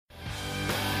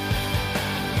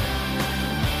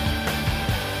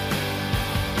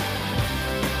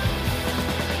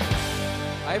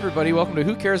everybody. Welcome to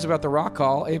Who Cares About the Rock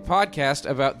Hall, a podcast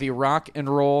about the Rock and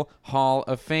Roll Hall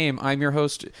of Fame. I'm your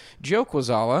host, Joe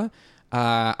Quazala.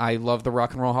 I love the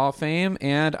Rock and Roll Hall of Fame,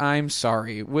 and I'm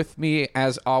sorry. With me,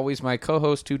 as always, my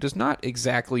co-host who does not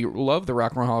exactly love the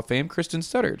Rock and Roll Hall of Fame, Kristen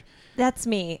Studdard. That's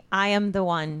me. I am the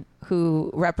one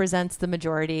who represents the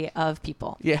majority of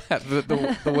people. Yeah,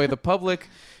 the way the public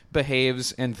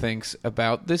behaves and thinks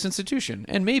about this institution,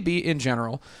 and maybe in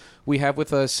general. We have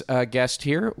with us a guest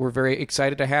here. We're very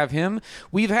excited to have him.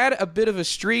 We've had a bit of a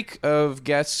streak of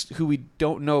guests who we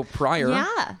don't know prior.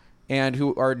 Yeah. And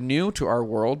who are new to our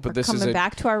world, but We're this is coming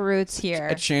back to our roots here.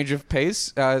 A change of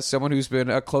pace. Someone who's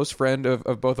been a close friend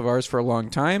of both of ours for a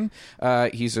long time.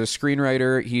 He's a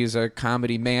screenwriter. He's a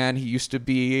comedy man. He used to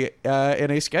be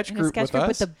in a sketch group with us.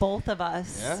 With the both of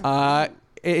us. Yeah.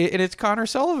 And it's Connor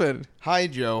Sullivan. Hi,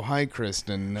 Joe. Hi,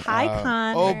 Kristen. Hi,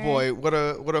 Connor. Oh boy, what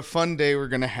a fun day we're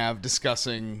gonna have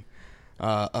discussing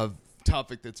a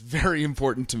topic that's very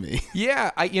important to me. Yeah,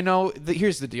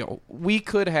 here's the deal. We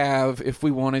could have, if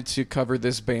we wanted to cover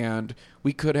this band,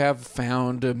 we could have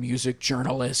found a music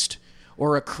journalist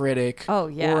or a critic. Oh,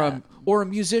 yeah. Or a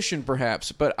musician,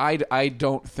 perhaps. But I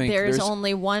don't think there was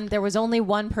only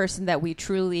one person that we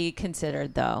truly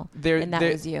considered, though, and that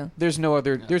was you. There's no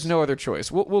other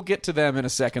choice. We'll get to them in a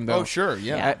second, though. Oh, sure,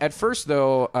 yeah. At first,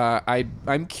 though,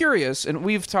 I'm curious, and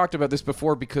we've talked about this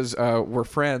before because we're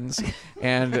friends,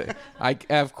 and I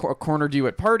have cornered you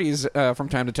at parties from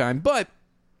time to time. But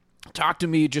talk to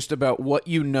me just about what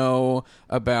you know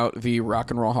about the Rock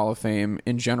and Roll Hall of Fame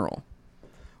in general.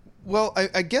 Well,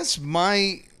 I guess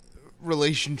my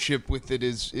relationship with it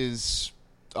is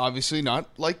obviously not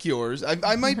like yours.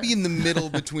 I might be in the middle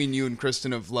between you and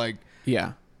Kristen of like,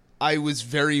 yeah, I was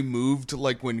very moved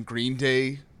like when Green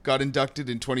Day got inducted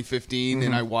in 2015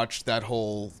 and I watched that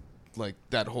whole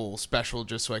special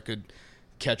just so I could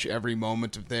catch every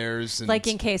moment of theirs, and like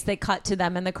in case they cut to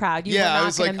them in the crowd. I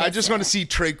was like, I just want to see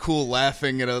Trey Cool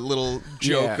laughing at a little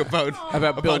joke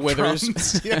about Bill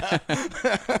Withers. Yeah.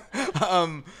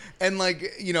 And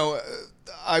like,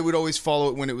 I would always follow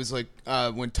it when it was like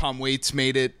when Tom Waits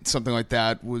made it, something like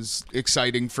that was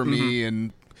exciting for me.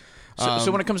 And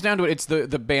so when it comes down to it, it's the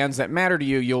bands that matter to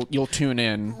you. You'll tune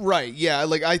in, right? Yeah,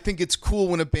 like I think it's cool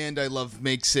when a band I love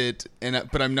makes it,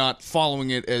 but I'm not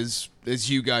following it as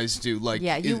you guys do. Like,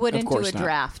 yeah, you wouldn't do a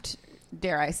draft,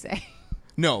 dare I say?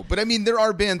 No, but I mean, there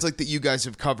are bands like that you guys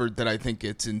have covered that I think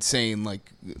it's insane.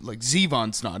 Like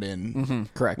Zevon's not in,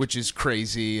 correct? Which is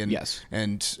crazy. And yes,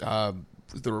 and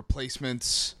the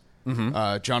Replacements,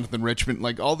 Jonathan Richman,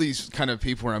 like all these kind of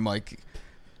people where I'm like,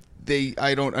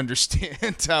 I don't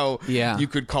understand how you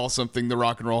could call something the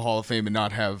Rock and Roll Hall of Fame and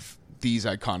not have these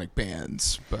iconic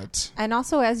bands. But and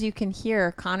also, as you can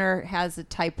hear, Connor has a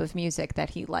type of music that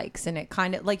he likes, and it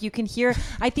kind of like you can hear.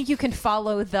 I think you can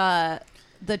follow the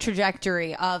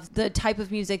trajectory of the type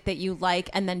of music that you like,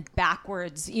 and then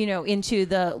backwards, into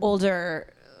the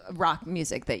older rock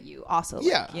music that you also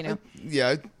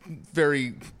like.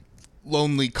 Very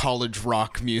lonely college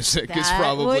rock music that is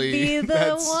probably would be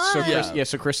the one.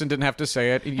 So Kristen didn't have to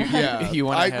say it. You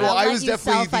want to I was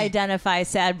definitely self-identify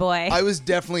sad boy. I was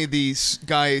definitely the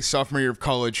guy sophomore year of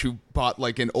college who bought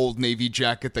like an old Navy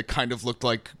jacket that kind of looked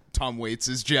like Tom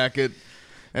Waits' jacket.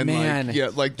 And man,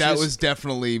 that was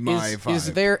definitely my vibe.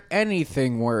 Is there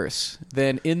anything worse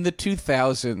than in the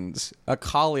 2000s a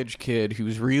college kid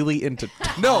who's really into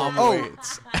Tom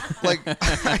Waits? Like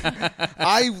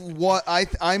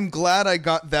I'm glad I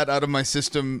got that out of my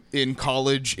system in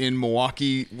college in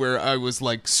Milwaukee, where I was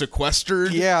like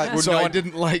sequestered. Yeah, so I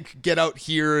didn't like get out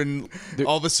here and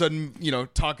all of a sudden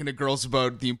talking to girls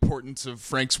about the importance of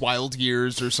Frank's Wild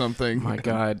Years or something. My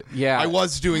God, yeah, I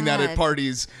was doing that at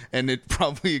parties, and it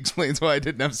probably explains why I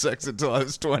didn't have sex until I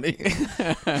was 20.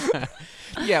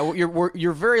 Yeah, well,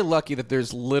 you're very lucky that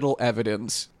there's little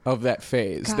evidence of that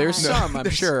phase. God. There's some, I'm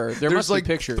sure. There's must like be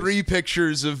pictures. 3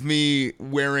 pictures of me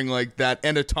wearing like that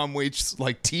and a Tom Waits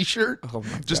like T-shirt,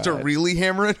 just to really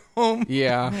hammer it home.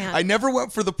 Yeah. Man. I never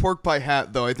went for the pork pie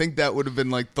hat though. I think that would have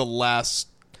been like the last.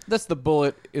 That's the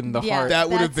bullet in the heart. That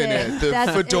would have been it. The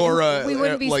fedora. We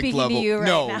wouldn't be speaking level. to you right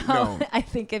now. No. I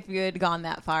think if you had gone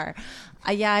that far.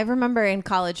 I remember in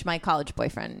college, my college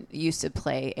boyfriend used to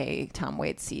play a Tom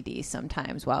Waits CD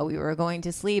sometimes while we were going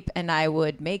to sleep, and I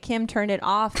would make him turn it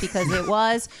off because it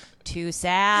was too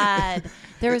sad.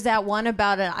 There was that one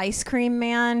about an ice cream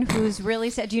man who's really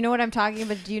sad. Do you know what I'm talking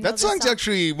about? Do you know that song's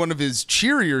actually one of his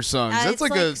cheerier songs. That's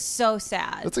like so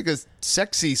sad. That's like a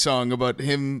sexy song about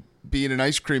him being an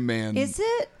ice cream man. Is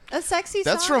it a sexy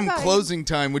song? That's from Closing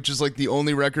Time, which is like the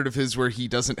only record of his where he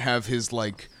doesn't have his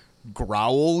like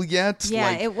growl yet. Yeah,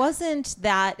 Like, it wasn't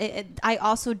that. I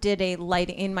also did a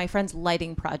lighting in my friend's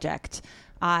lighting project.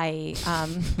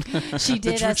 She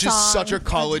did a which is song. such a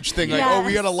college thing. Like, Yes. oh,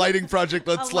 we got a lighting project.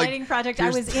 Let's A lighting project. I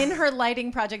was in her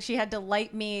lighting project. She had to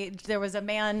light me. There was a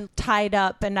man tied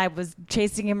up, and I was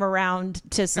chasing him around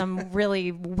to some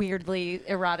really weirdly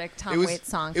erotic Tom Waits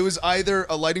song. It was either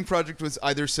a lighting project was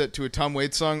either set to a Tom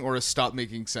Waits song or a Stop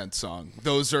Making Sense song.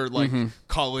 Those are like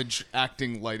college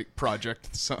acting lighting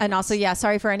project songs. And also, yeah,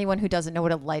 sorry for anyone who doesn't know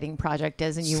what a lighting project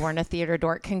is and you weren't a theater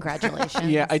dork. Congratulations.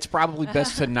 Yeah, it's probably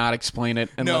best to not explain it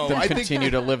and No, let them I think- continue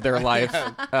to live their life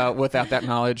without that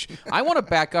knowledge. I want to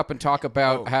back up and talk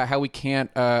about how we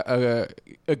can't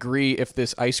agree if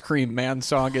this Ice Cream Man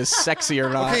song is sexy or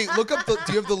not. Okay, look up. Do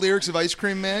you have the lyrics of Ice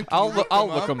Cream Man? Can you I'll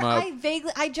look them up.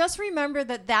 I just remember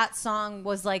that song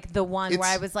was like the one where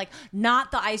I was like,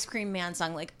 not the Ice Cream Man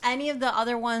song. Like any of the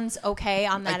other ones, okay,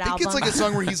 on that I think album. it's like a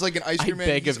song where he's like an ice cream man.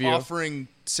 beg He's of you. offering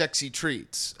sexy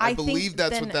treats. I believe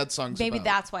that's what that song's maybe about.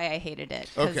 that's why I hated it.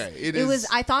 'Cause Okay, it was.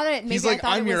 I thought it. Maybe He's like, I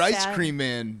thought I'm it your was ice sad. cream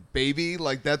man, baby.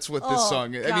 Like that's what this Oh,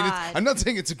 song is. I mean, God. I'm not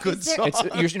saying it's a good Is there- song.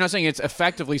 You're not saying it's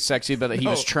effectively sexy, but that he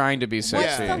was trying to be What's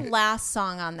sexy. the last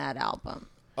song on that album?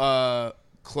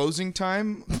 Closing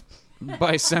time.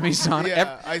 By Semisonic.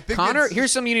 Yeah, I think Connor, it's-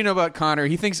 here's something you need to know about Connor.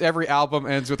 He thinks every album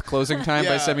ends with Closing Time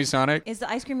by Yeah. Semisonic. Is the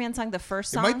Ice Cream Man song the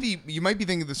first It song? might be. You might be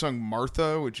thinking of the song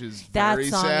Martha, which is That very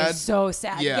song sad. is so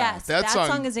sad. Yeah, Yes, that that song-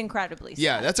 song is incredibly sad.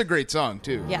 Yeah, that's a great song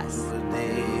too. Yes.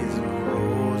 Days of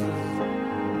roses,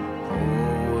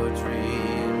 poetry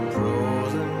and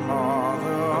prose and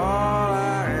Martha. All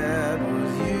I had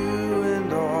was you,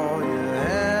 and all you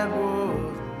had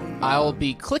was me. I'll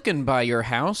be clicking by your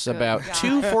house about God.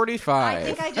 2:45. I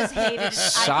think I just hated it.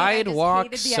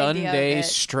 Sidewalk Sunday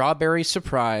strawberry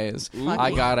surprise. I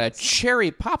got a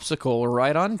cherry popsicle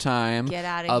right on time. Get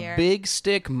outta here. A big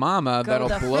stick mama Go that'll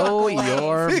the blow fuck away.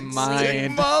 your Big mind.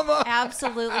 Stick Mama.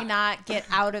 Absolutely not. Get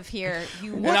out of here.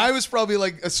 You. And I was probably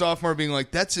like a sophomore being like,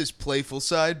 that's his playful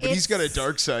side, but he's got a It's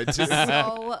dark side too.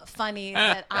 so funny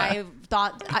that I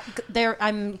thought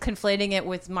I'm conflating it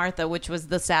with Martha, which was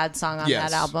the sad song on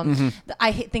Yes. that album.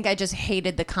 I think I just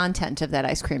hated the content of that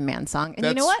Ice Cream Man song. And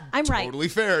you know what? I'm right. Totally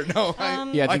fair. No,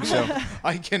 Yeah, I think so.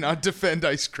 I cannot defend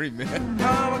Ice Cream Man.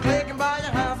 Come a clicking by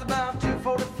your house about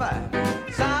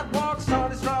 2:45. Sidewalk,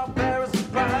 salty strawberry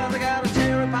surprise. I got a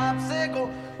cherry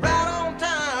popsicle right on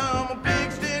time. A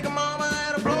big stick of mama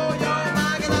that'll blow your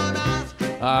mind. 'Cause I'm ice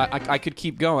cream. I could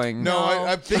keep going. No,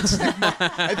 I Big Stick.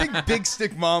 I think Big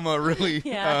Stick Mama really.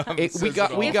 Yeah. We says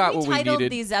got it all. we If got we what we titled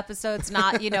needed. these episodes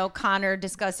not, Connor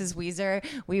discusses Weezer,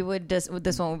 we would this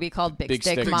one would be called Big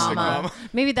Stick Mama. Mama.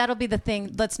 Maybe that'll be the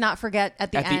thing. Let's not forget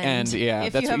at the At the end, yeah,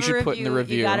 If that's you what have you a should put in the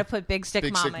review. You got to put Big Stick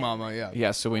Big Mama. Stick Mama. Yeah.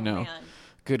 Yeah, so we know. Man.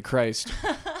 Good Christ.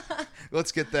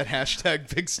 Let's get that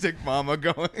hashtag Big Stick Mama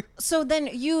going. So then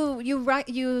you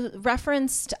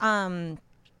referenced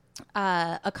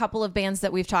a couple of bands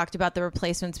that we've talked about, the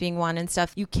Replacements being one and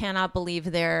stuff. You cannot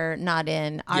believe they're not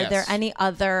in. Are Yes. there any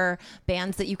other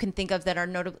bands that you can think of that are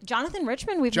notable? Jonathan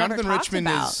Richman, we've Jonathan never talked Richman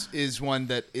about. is one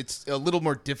that it's a little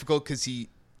more difficult because he's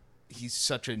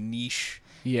such a niche.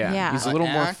 Yeah, Yeah. he's a little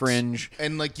more act. fringe.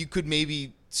 And like you could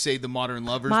maybe say the Modern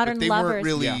Lovers, Modern but they Lovers. weren't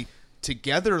really Yeah.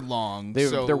 together long.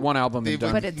 They're one album and They've done.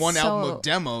 done But it's one album so- of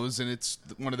demos, and it's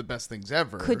one of the best things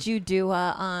ever. Could you do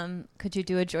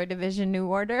a Joy Division New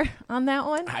Order on that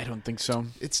one? I don't think so.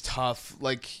 It's tough.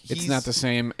 Like It's not the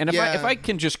same. And if Yeah. I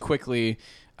can just quickly,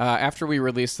 after we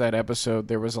released that episode,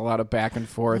 there was a lot of back and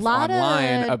forth Lot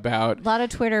online of- about. A lot of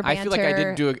Twitter I banter. feel like I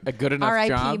didn't do a good enough R.I.P.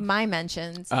 job. my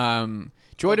mentions.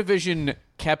 Joy Division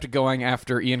kept going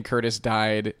after Ian Curtis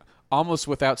died, almost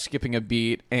without skipping a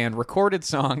beat, and recorded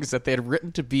songs that they had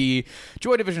written to be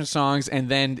Joy Division songs, and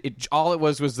then all it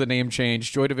was the name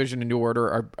change. Joy Division and New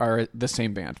Order are the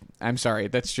same band. I'm sorry,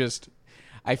 that's just.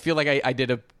 I feel like I did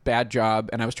a bad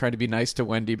job, and I was trying to be nice to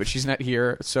Wendy, but she's not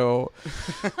here. So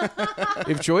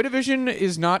if Joy Division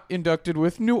is not inducted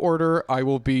with New Order, I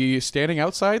will be standing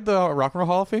outside the Rock and Roll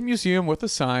Hall of Fame Museum with a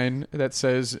sign that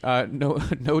says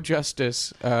no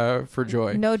justice for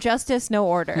Joy. No justice, no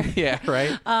order. Yeah,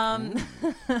 right?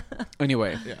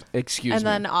 Anyway, excuse And me.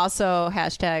 then also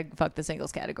hashtag fuck the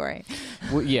singles category.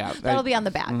 Well, yeah. That'll be on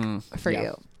the back for yeah.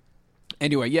 you.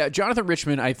 Anyway, yeah, Jonathan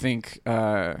Richman, I think...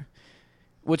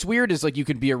 what's weird is like you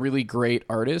could be a really great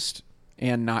artist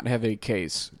and not have a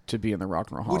case to be in the Rock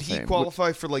and Roll Hall Would of he Fame.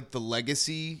 qualify for like the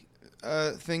legacy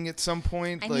thing at some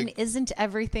point? I like, mean, isn't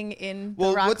everything in the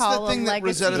well, Rock what's Hall the thing of that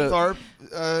Legacy? Rosetta Tharpe?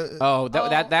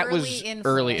 That early was influence.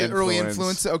 early The influence. Early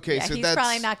influence. Okay, Yeah, so he's that's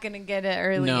probably not going to get an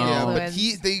early No. Yeah,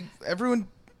 influence. but everyone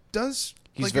does.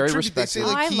 He's like, very attribute- They say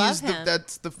respected. like Oh, I love he's him.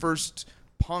 that's the first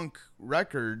punk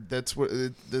record. That's what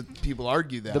the people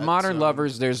argue that. The Modern so-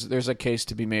 Lovers, there's a case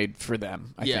to be made for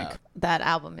them, I think. That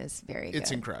album is very good.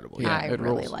 It's incredible. Yeah, I it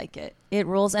really rules. like it. It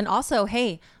rules. And also,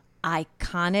 hey,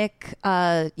 iconic,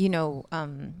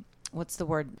 what's the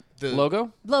word? The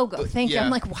Logo? Logo. Thank you. yeah.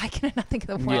 I'm like, why can I not think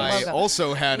of the word I logo?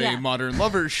 also had Yeah. a Modern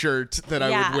Lovers shirt that I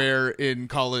Yeah. would wear in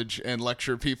college and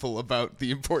lecture people about the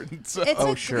importance of.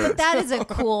 It's sure. But that is a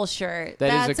cool shirt.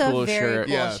 That is That's a cool very shirt.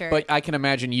 Cool Yeah. shirt. But I can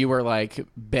imagine you were like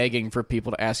begging for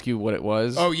people to ask you what it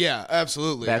was. Oh yeah,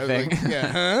 absolutely. That I was thing? like, yeah,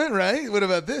 huh? Right? What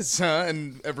about this? Huh?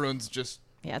 And everyone's just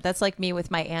yeah, that's like me with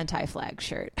my anti-flag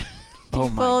shirt. Oh my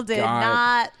People did God.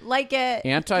 not like it.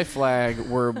 Anti-Flag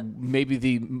were maybe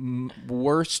the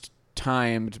worst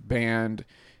timed band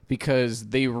because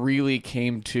they really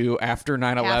came to after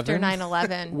 9/11. After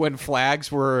 9/11. when flags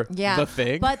were Yeah. the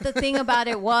thing. But the thing about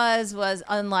it was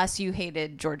unless you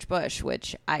hated George Bush,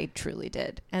 which I truly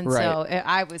did. And so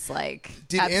I was like,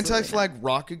 did absolutely Anti-Flag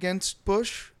rock against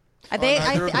Bush? not. They, on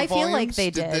either of the I feel like volumes? they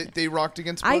did. They rocked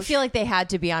against Bush? I feel like they had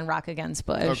to be on Rock Against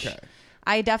Bush. Okay.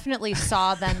 I definitely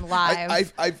saw them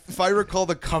live. if I recall,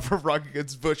 the cover of Rock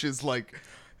Against Bush is like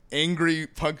angry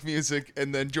punk music,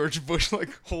 and then George Bush like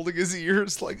holding his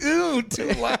ears, like ooh, too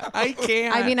loud. I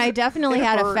can't. I mean, I definitely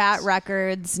had a hurts. Fat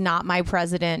Records "Not My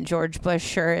President" George Bush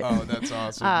shirt Oh, that's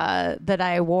awesome. that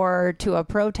I wore to a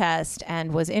protest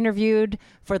and was interviewed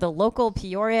for the local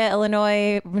Peoria,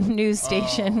 Illinois news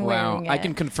station. Wow. wearing I it.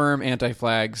 can confirm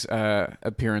Anti-Flag's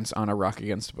appearance on a Rock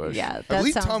Against Bush. Yeah, I that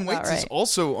believe sounds Tom about Waits right. is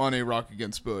also on a Rock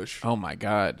Against Bush. Oh my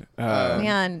God.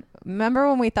 Man, remember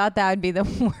when we thought that would be the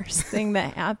worst thing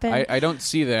that happened? I don't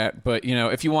see that, but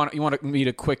if you want me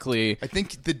to quickly, I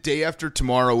think The Day After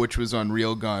Tomorrow, which was on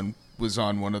Real Gun, was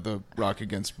on one of the Rock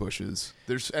Against Bushes.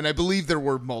 And I believe there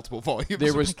were multiple volumes.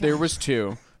 there was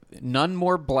two. None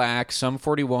More Black, Sum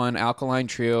 41, Alkaline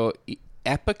Trio,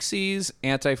 Epoxies,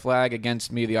 Anti-Flag,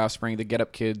 Against Me, The Offspring, The Get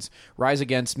Up Kids, Rise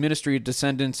Against, Ministry,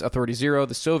 Descendants, Authority Zero,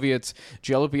 The Soviets,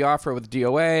 Jello Biafra with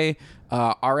DOA,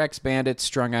 RX Bandits,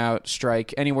 Strung Out,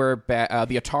 Strike, Anywhere, the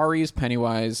Ataris,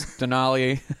 Pennywise,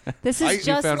 Denali, this is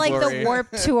just Newfound like Glory. the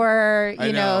Warped Tour,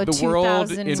 I know. The World,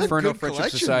 2000. Inferno good Friendship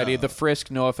collection, Society, though. The Frisk,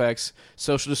 NoFX,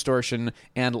 Social Distortion,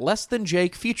 and Less Than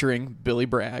Jake featuring Billy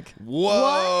Bragg.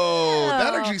 Whoa,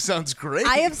 that actually sounds great.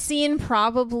 I have seen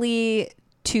probably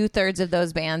 2/3 of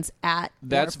those bands at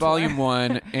That's Warped Tour. volume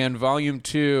 1, and volume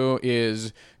 2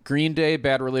 is Green Day,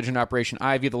 Bad Religion, Operation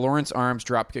Ivy, The Lawrence Arms,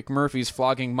 Dropkick Murphys,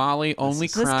 Flogging Molly, Only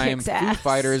This Crime, kicks Foo ass.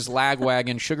 Fighters,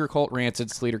 Lagwagon, Sugar Cult, Rancid,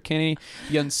 Sleater Kinney,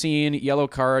 The Unseen, Yellow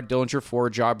Card, Dillinger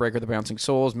 4, Jawbreaker, The Bouncing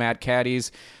Souls, Mad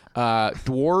Caddies,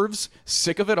 Dwarves,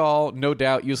 Sick of It All, No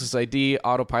Doubt, Useless ID,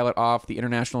 Autopilot Off, The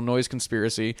International Noise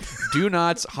Conspiracy, Do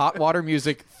Nots, Hot Water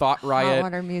Music, Thought Riot,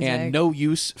 Water Music. and No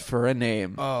Use for a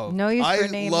Name. Oh, No use I for a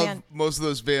name, love man. most of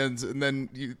those bands, and then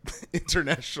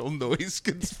International Noise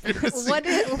Conspiracy. What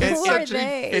is- who It's are such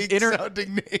they? a fake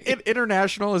sounding name.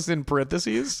 International is in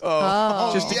parentheses.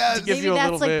 Oh, Just to yes. give Maybe you a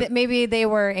that's little like bit. maybe they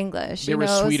were English. They you were a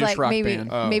know, it was Swedish like rock maybe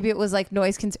band. maybe it was like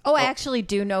Noise I actually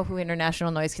do know who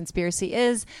International Noise Conspiracy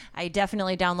is. I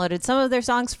definitely downloaded some of their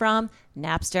songs from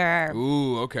Napster.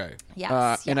 Ooh, okay.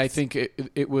 Yes, And I yes. think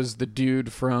it was the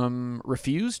dude from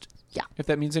Refused. Yeah. If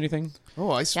that means anything.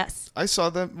 Oh, Yes. I saw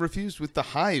them Refused with the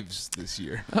Hives this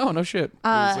year. Oh, no shit. It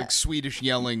was like Swedish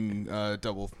yelling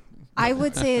double. I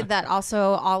would say that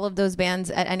also all of those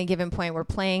bands at any given point were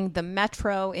playing the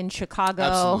Metro in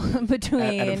Chicago Absolutely.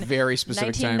 between At a very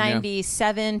specific time, yeah.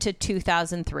 1997 to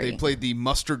 2003. They played the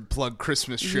Mustard Plug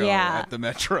Christmas show Yeah. at the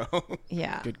Metro.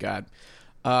 yeah. Good God.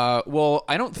 Well,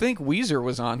 I don't think Weezer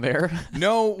was on there.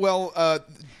 No, well,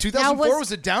 2004 Now,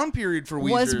 was a down period for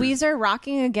Weezer. Was Weezer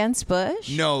rocking against Bush?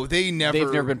 No, they've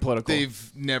never been political.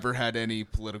 They've never had any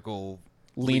political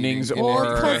Leanings leaning or- in Well,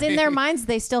 any because way. in their minds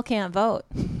they still can't vote.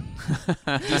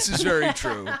 This is very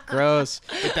true. Gross.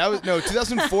 But that was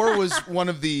 2004 was one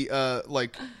of the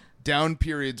like down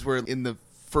periods where in the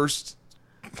first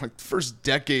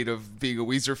decade of being a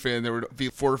Weezer fan, there would be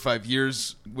 4 or 5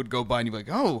 years would go by and you'd be like,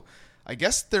 oh, I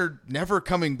guess they're never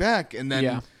coming back. And then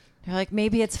Yeah. They're like,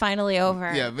 maybe it's finally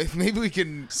over. yeah, maybe we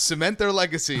can cement their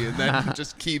legacy, and then it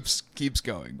just keeps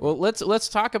going. Well, let's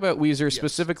talk about Weezer,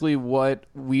 specifically what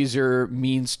Weezer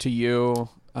means to you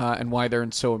and why they're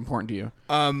so important to you.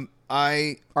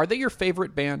 Are they your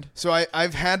favorite band? So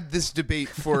I've had this debate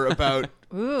for about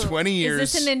 20 years.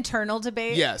 Is this an internal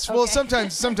debate? Yes. Well, Okay.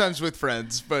 sometimes with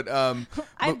friends, but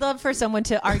I'd love for someone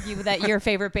to argue that your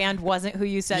favorite band wasn't who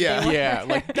you said Yeah. they were. Yeah,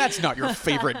 like that's not your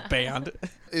favorite band.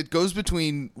 it goes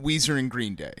between Weezer and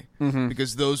Green Day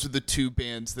because those are the two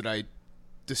bands that I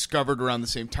discovered around the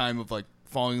same time of like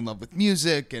falling in love with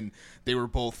music, and they were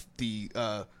both the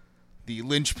the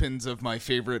linchpins of my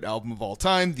favorite album of all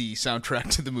time, the soundtrack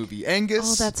to the movie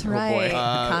Angus. Oh, that's right.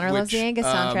 Connor loves the Angus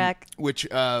soundtrack.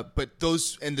 But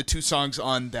those and the 2 songs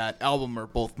on that album are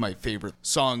both my favorite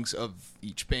songs of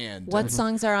each band. What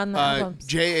songs are on the album?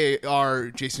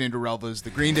 J.A.R. Jason Andrew-Relva's The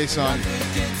Green Day song.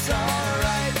 It's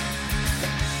alright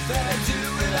that I do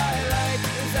what I like,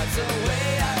 'cause that's the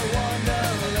way I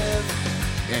wanna live.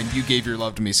 And You Gave Your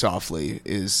Love to Me Softly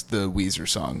is the Weezer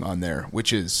song on there,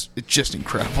 which is it's just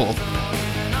incredible.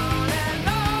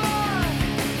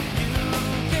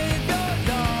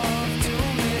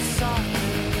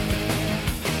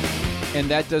 And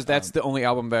that's the only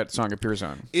album that song appears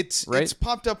on. It's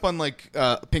popped up on like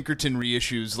Pinkerton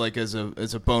reissues, like as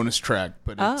a bonus track,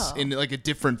 but it's in like a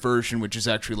different version, which is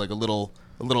actually like a little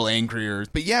angrier.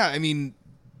 But yeah, I mean,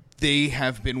 they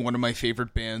have been one of my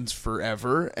favorite bands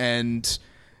forever, and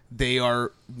they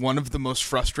are one of the most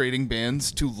frustrating bands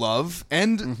to love,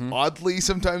 and oddly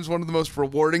sometimes one of the most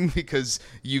rewarding, because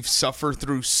you suffer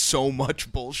through so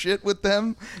much bullshit with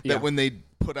them that when they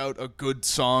put out a good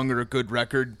song or a good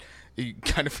record, you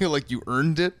kind of feel like you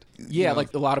earned it. Yeah, you know?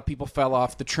 Like a lot of people fell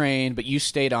off the train, but you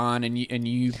stayed on, and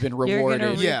you've been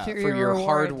rewarded for your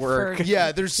hard work.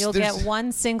 You'll get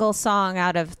one single song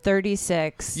out of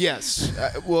 36. Yes,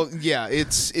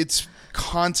 it's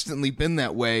constantly been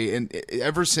that way, and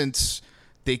ever since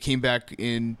they came back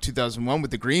in 2001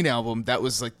 with the Green Album, that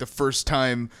was like the first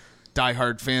time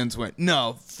diehard fans went,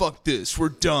 no, fuck this, we're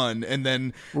done. And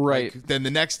then then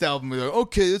the next album we're like,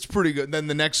 okay, that's pretty good. And then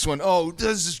the next one, oh,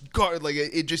 this is like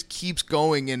it just keeps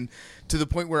going, and to the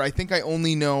point where I think I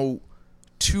only know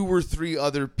 2 or 3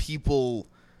 other people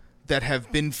that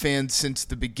have been fans since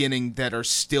the beginning that are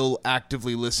still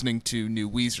actively listening to new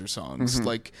Weezer songs.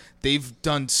 Like, they've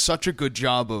done such a good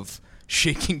job of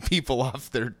shaking people off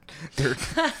their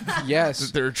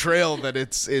trail that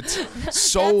it's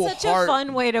so That's such hard. A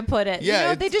fun way to put it.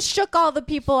 Yeah, they just shook all the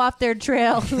people off their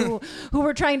trail who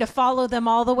were trying to follow them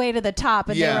all the way to the top,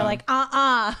 and they were like,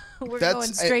 we're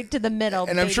going straight to the middle.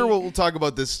 And baby. I'm sure we'll talk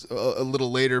about this a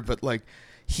little later, but like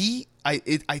I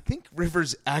think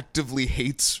Rivers actively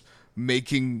hates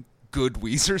making good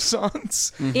Weezer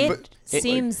songs. It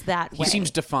seems that way. He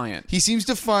seems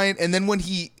defiant. And then when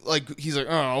he's like,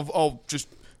 oh, I'll just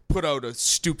put out a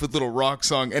stupid little rock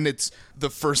song, and it's the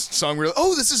first song where,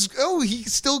 he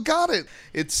still got it.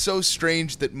 It's so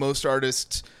strange that most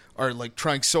artists are like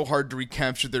trying so hard to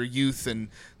recapture their youth, and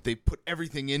they put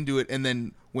everything into it, and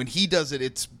then when he does it,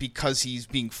 it's because he's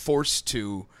being forced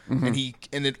to, and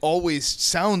it always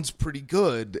sounds pretty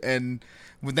good. And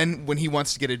then when he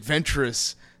wants to get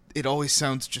adventurous, it always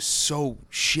sounds just so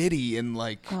shitty and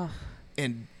like,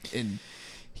 and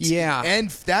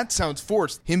that sounds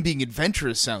forced. Him being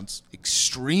adventurous sounds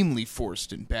extremely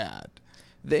forced and bad.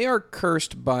 They are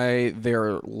cursed by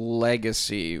their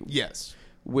legacy. Yes.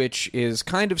 Which is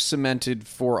kind of cemented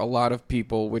for a lot of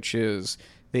people, which is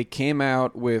they came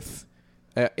out with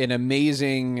an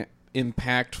amazing,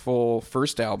 impactful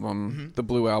first album, the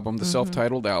Blue Album, the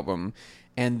self-titled album,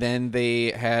 and then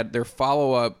they had their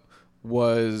follow-up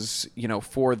was,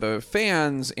 for the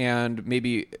fans, and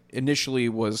maybe initially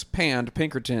was panned,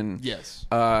 Pinkerton. Yes.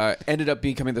 Ended up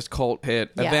becoming this cult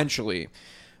hit eventually.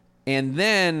 And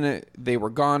then they were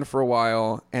gone for a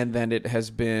while, and then it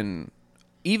has been,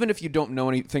 even if you don't know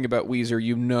anything about Weezer,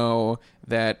 you know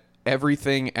that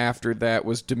everything after that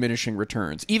was diminishing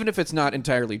returns, even if it's not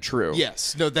entirely true.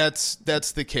 Yes. No, that's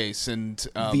the case. And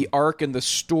the arc and the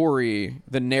story,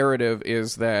 the narrative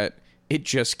is that it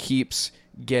just keeps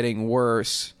getting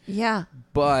worse. Yeah.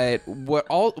 But what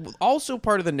also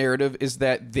part of the narrative is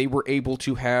that they were able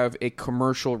to have a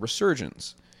commercial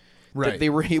resurgence. Right. That they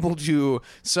were able to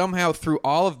somehow, through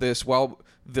all of this, while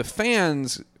the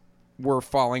fans were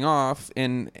falling off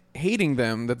and hating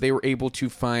them, that they were able to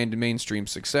find mainstream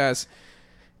success.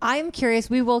 I'm curious.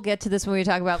 We will get to this when we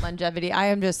talk about longevity. I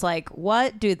am just like,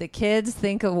 what do the kids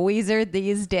think of Weezer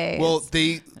these days? Well,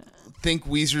 they think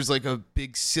Weezer's like a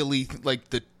big silly, like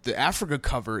the Africa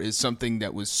cover is something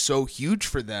that was so huge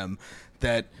for them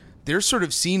that they're sort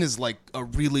of seen as like a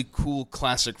really cool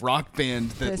classic rock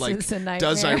band that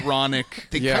does ironic.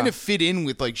 They kind of fit in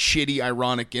with like shitty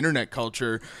ironic internet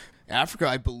culture. Africa,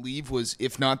 I believe, was,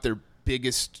 if not their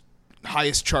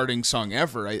highest charting song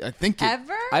ever. I think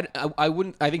ever. I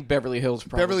wouldn't. I think Beverly Hills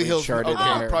probably charted.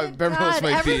 Okay, probably Beverly Hills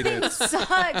might beat it. Everything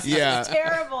sucks. It's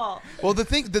terrible. Well, the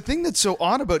thing that's so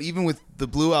odd about even with the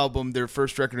Blue Album, their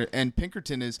first record, and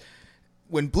Pinkerton is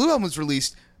when Blue Album was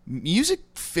released, music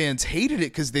fans hated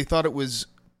it because they thought it was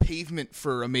pavement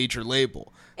for a major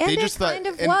label. And they it just kind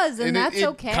of was, and that's it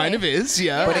okay. Kind of is,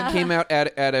 yeah. But it came out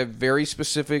at a very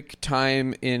specific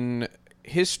time in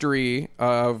history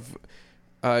of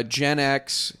Gen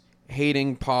X,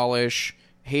 hating polish,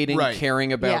 hating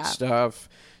caring about stuff.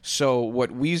 So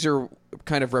what Weezer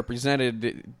kind of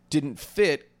represented didn't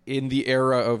fit in the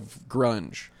era of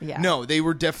grunge. Yeah. No, they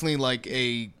were definitely like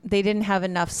a... They didn't have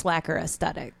enough slacker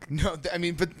aesthetic. No, I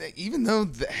mean, but even though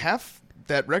half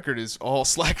that record is all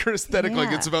slacker aesthetic,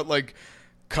 like it's about like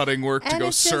cutting work to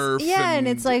go surf. And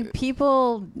it's like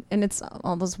people, and it's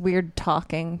all this weird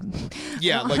talking.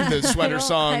 Yeah, like the sweater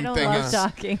song I don't thing. love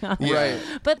talking. Right.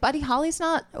 But Buddy Holly's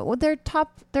not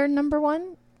their number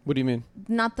one. What do you mean?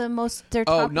 Not the most.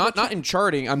 Not in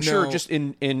charting. I'm sure just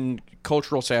in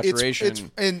cultural saturation.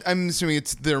 And I'm assuming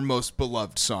it's their most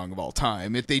beloved song of all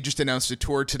time. They just announced a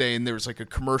tour today, and there was like a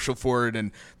commercial for it,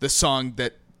 and the song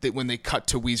that when they cut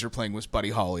to Weezer playing was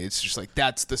Buddy Holly. It's just like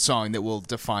that's the song that will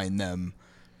define them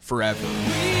forever.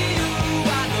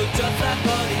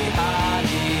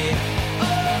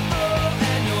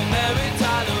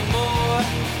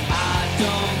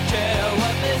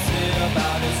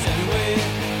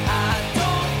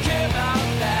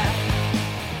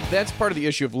 That's part of the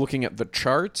issue of looking at the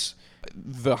charts.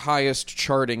 The highest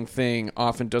charting thing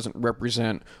often doesn't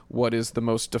represent what is the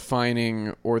most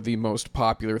defining or the most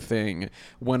popular thing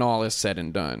when all is said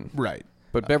and done. Right.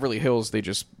 But Beverly Hills, they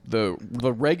just the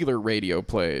regular radio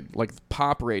played, like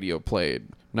pop radio played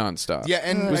nonstop. Yeah,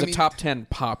 and it was a top 10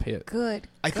 pop hit. Good.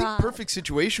 I think Perfect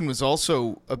Situation was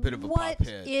also a bit of a pop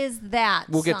hit. What is that?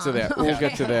 We'll get to that. We'll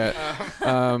get to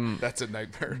that. That's a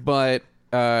nightmare. But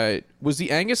was the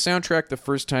Angus soundtrack the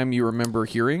first time you remember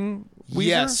hearing Weezer?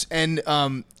 Yes, and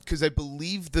because I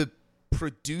believe the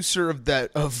producer of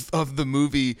the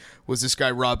movie was this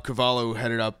guy Rob Cavallo, who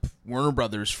headed up Warner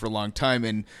Brothers for a long time,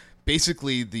 and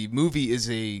basically the movie is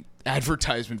a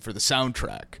advertisement for the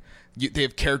soundtrack. They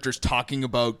have characters talking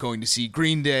about going to see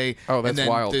Green Day. Oh, that's and then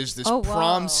wild. There's this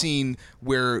prom scene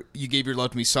where You Gave Your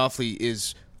Love to Me Softly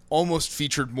is almost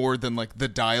featured more than like the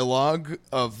dialogue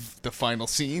of the final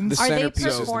scenes. Are they centerpiece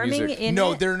is the performing music. in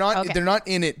No, it? they're not. Okay. They're not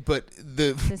in it. But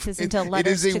This isn't a it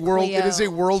Letters is a to world. Cleo, It is a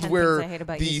world 10 where Things I Hate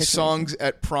About the You situation. songs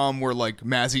at prom were like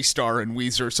Mazzy Star and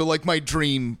Weezer. So like my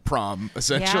dream prom,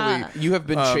 essentially. Yeah. You have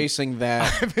been chasing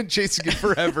that. I've been chasing it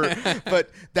forever. But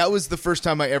that was the first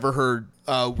time I ever heard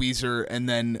Weezer, and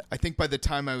then I think by the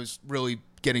time I was really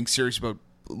getting serious about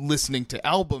listening to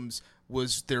albums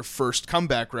was their first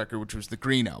comeback record, which was the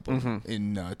Green album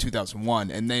in 2001.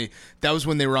 And that was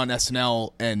when they were on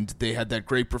SNL, and they had that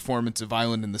great performance of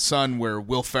Island in the Sun where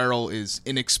Will Ferrell is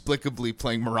inexplicably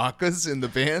playing maracas in the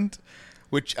band,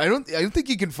 which I don't think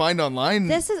you can find online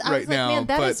This is right now. Man,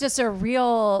 that but is just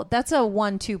that's a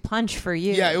 1-2 punch for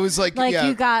you. Yeah, it was like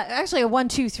you got actually a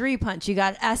 1-2-3 punch. You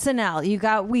got SNL, you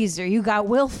got Weezer, you got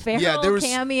Will Ferrell there was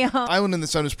cameo. Island in the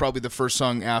Sun was probably the first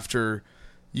song after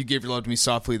You Gave Your Love to Me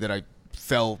Softly that I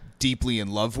fell deeply in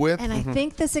love with. And I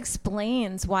think this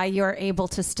explains why you're able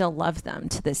to still love them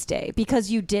to this day, because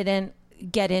you didn't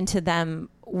get into them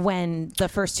when the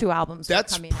first two albums were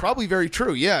That's coming probably very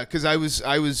true. Yeah, because I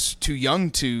was too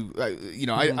young to,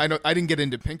 I didn't get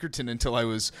into Pinkerton until I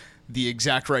was the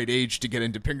exact right age to get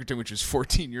into Pinkerton, which is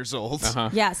 14 years old.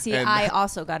 Yeah, see, And- I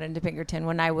also got into Pinkerton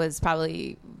when I was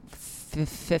probably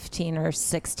 15 or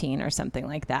 16 or something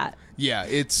like that. Yeah,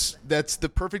 that's the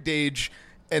perfect age.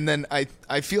 And then I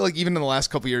feel like even in the last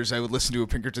couple of years, I would listen to a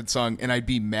Pinkerton song and I'd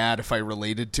be mad if I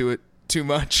related to it too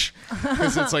much,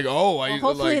 because it's like,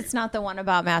 Hopefully it's not the one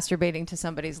about masturbating to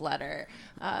somebody's letter.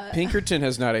 Pinkerton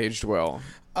has not aged well.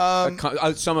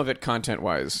 Some of it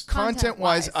content-wise.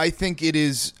 Content-wise, I think it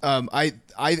is.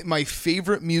 My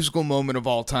favorite musical moment of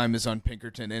all time is on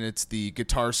Pinkerton, and it's the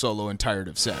guitar solo in "Tired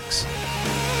of Sex."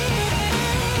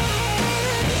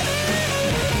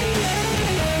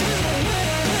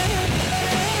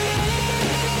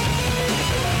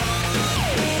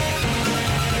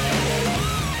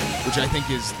 Which I think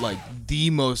is like the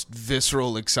most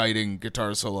visceral, exciting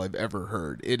guitar solo I've ever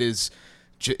heard. It's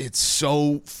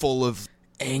so full of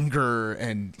anger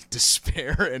and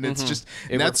despair, and it's just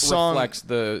that song reflects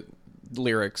the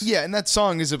lyrics. Yeah, and that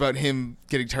song is about him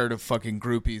getting tired of fucking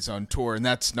groupies on tour, and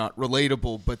that's not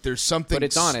relatable. But there's something. But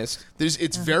it's honest.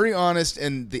 It's very honest,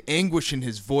 and the anguish in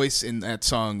his voice in that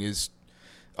song is,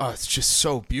 it's just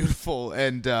so beautiful.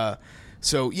 And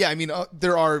so yeah, I mean,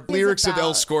 there are lyrics of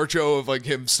El Scorcho of like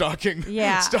him stalking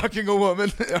a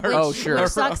woman. Oh, sure. Which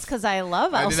sucks because I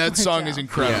love El I mean, that song is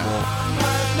incredible. Yeah.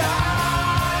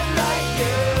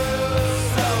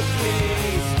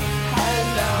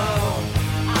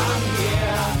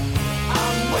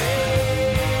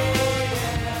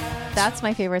 That's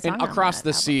my favorite song. And Across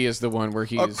the Sea is the one where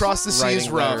he's Across the Sea writing is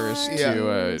rough. letters Yeah.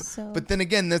 to. But then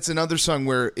again, that's another song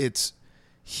where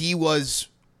he was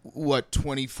what,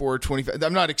 24, 25.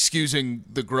 I'm not excusing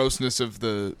the grossness of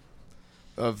the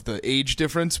age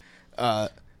difference.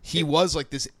 He was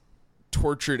like this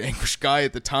tortured, anguished guy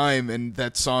at the time, and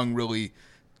that song really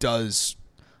does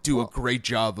do a great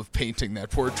job of painting that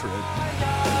portrait.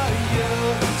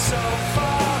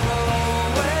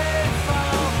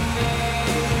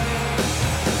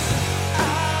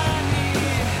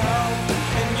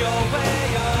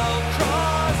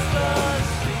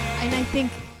 And I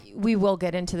think we will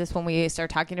get into this when we start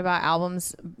talking about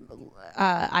albums.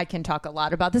 I can talk a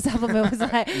lot about this album. It was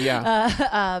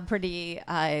pretty.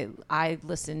 I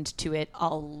listened to it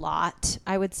a lot,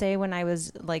 I would say, when I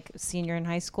was like senior in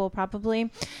high school, probably.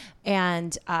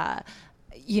 And I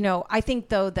think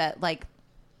though that like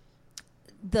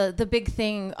the big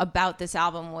thing about this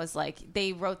album was like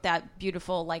they wrote that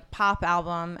beautiful like pop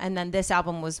album, and then this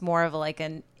album was more of like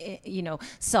an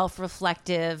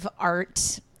self-reflective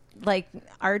artsy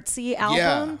album.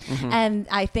 Yeah. Mm-hmm. And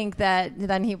I think that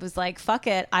then he was like, fuck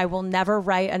it, I will never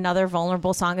write another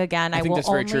vulnerable song again. I will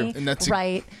only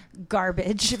write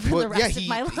garbage for the rest of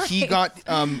my life.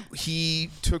 He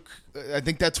took, I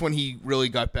think that's when he really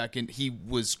got back in. He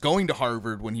was going to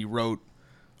Harvard when he wrote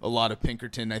a lot of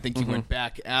Pinkerton. I think he went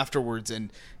back afterwards,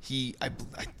 and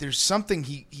there's something,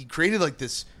 he created like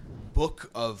this book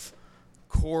of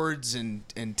chords and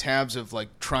tabs of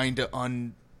like trying to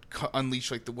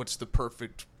unleash like what's the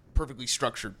perfectly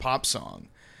structured pop song,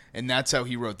 and that's how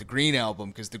he wrote the Green Album,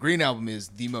 because the Green Album is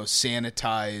the most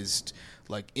sanitized,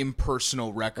 like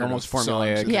impersonal record, almost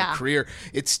formulaic, of their career.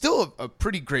 It's still a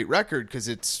pretty great record because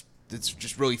it's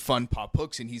just really fun pop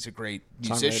hooks, and he's a great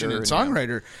musician and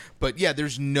songwriter. But yeah,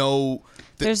 there's no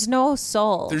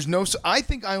soul. I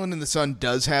think Island in the Sun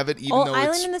does have it, even though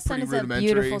Island it's in the Sun is a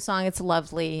rudimentary. beautiful song. It's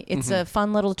lovely. It's a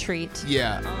fun little treat.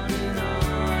 Yeah.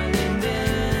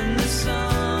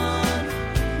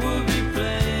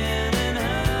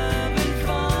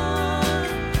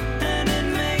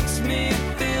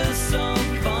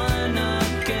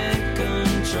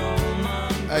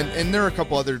 And there are a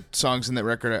couple other songs in that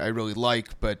record I really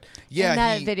like, but yeah. And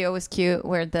that video was cute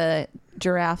where the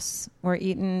giraffes were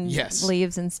eating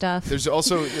leaves and stuff. There's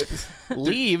also...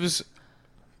 Leaves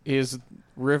is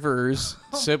Rivers'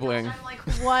 sibling. I'm like,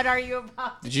 what are you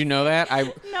about? Did you know that? I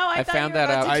found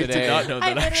that out today. I did not know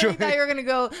that, actually. I thought you were going to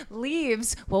go,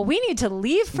 leaves. Well, we need to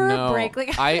leave for a break.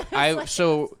 Like, I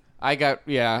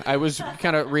was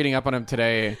kind of reading up on him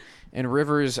today. And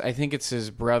Rivers, I think it's his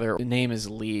brother. The name is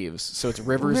Leaves, so it's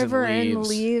Rivers and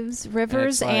Leaves.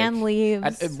 Rivers and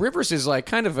Leaves. Rivers is like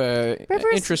kind of a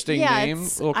interesting name, a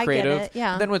little creative. I get it,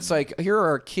 yeah. Then it's like, here are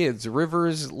our kids: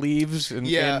 Rivers, Leaves, and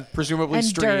presumably and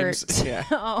streams. Dirt. Yeah.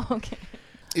 Oh, okay.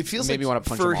 It feels like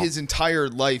for his entire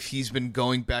life, he's been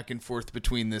going back and forth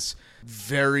between this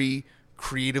very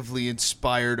creatively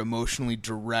inspired, emotionally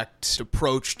direct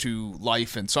approach to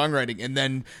life and songwriting, and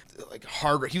then like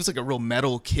he was like a real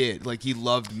metal kid. Like he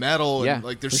loved metal, and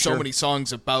like there's so many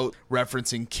songs about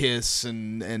referencing Kiss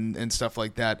and stuff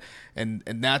like that, and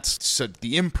that's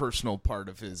the impersonal part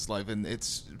of his life. And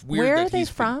it's weird. Where are they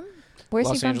from? Where's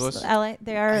Los he Angeles? from? LA.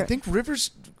 They are. I think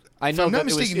Rivers. I know that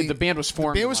the band was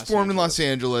formed. The band was formed in Los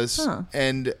Angeles,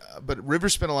 but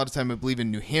Rivers spent a lot of time, I believe,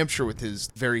 in New Hampshire with his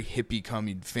very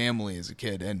hippie-coming family as a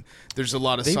kid. And there's a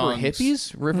lot of songs. They were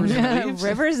hippies, Rivers and Leaves.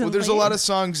 There's a lot of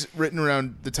songs written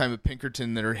around the time of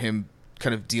Pinkerton that are him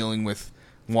kind of dealing with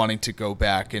wanting to go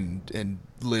back and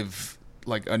live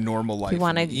like a normal life.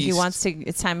 He wants to.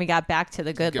 It's time he got back to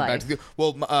the good life.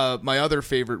 My other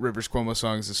favorite Rivers Cuomo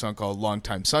song is a song called "Long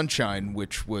Time Sunshine,"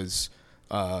 which was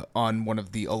on one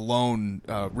of the Alone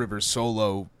Rivers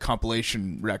solo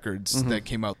compilation records that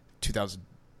came out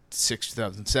 2006,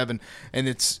 2007, and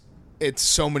it's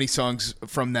so many songs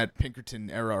from that Pinkerton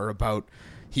era are about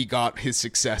he got his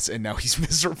success and now he's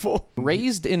miserable.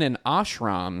 Raised in an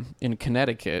ashram in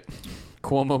Connecticut,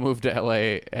 Cuomo moved to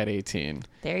LA at 18.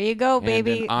 There you go,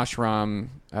 baby. And an ashram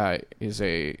is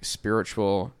a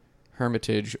spiritual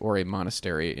hermitage or a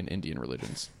monastery in Indian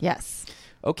religions. Yes.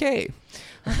 Okay.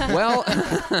 Well,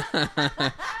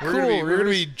 we're gonna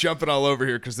be jumping all over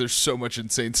here because there's so much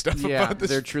insane stuff about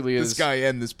this. There truly is. This guy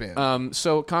and this band.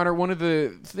 So Connor, one of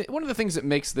the things that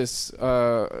makes this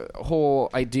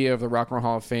whole idea of the Rock and Roll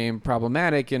Hall of Fame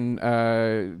problematic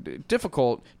and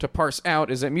difficult to parse out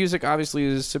is that music obviously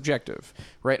is subjective,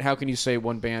 right? How can you say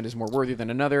one band is more worthy than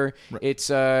another? Right.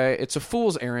 It's a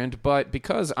fool's errand, but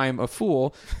because I'm a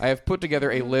fool, I have put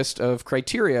together a list of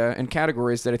criteria and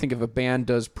categories that I think if a band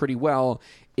does pretty well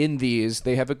in these,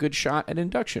 they have a good shot at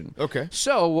induction. Okay.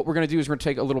 So what we're going to do is we're going to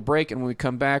take a little break, and when we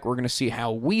come back, we're going to see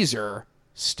how Weezer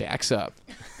stacks up.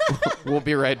 We'll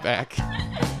be right back.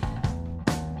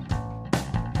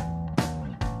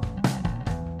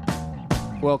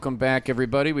 Welcome back,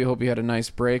 everybody. We hope you had a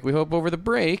nice break. We hope over the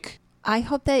break... I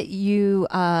hope that you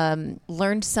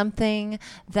learned something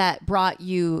that brought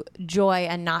you joy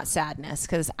and not sadness,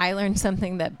 because I learned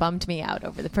something that bummed me out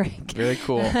over the break. Very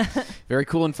cool. Very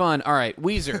cool and fun. All right,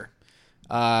 Weezer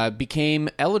became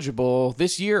eligible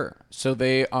this year. So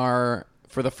they are,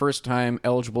 for the first time,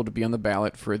 eligible to be on the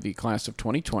ballot for the class of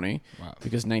 2020. Wow.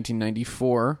 Because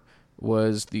 1994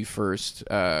 was the first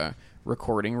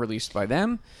recording released by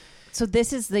them. So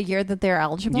this is the year that they're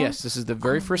eligible? Yes, this is the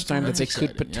very first time that they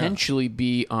could potentially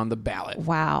be on the ballot.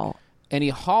 Wow. Any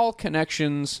Hall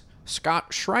connections?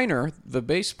 Scott Schreiner, the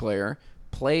bass player,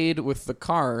 played with the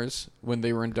Cars when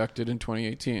they were inducted in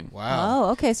 2018. Wow. Oh,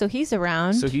 okay. So he's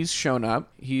around. So he's shown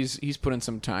up. He's put in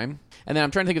some time. And then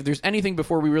I'm trying to think if there's anything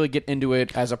before we really get into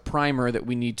it as a primer that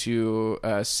we need to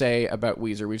say about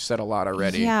Weezer. We've said a lot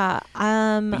already. Yeah.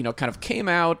 Kind of came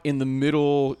out in the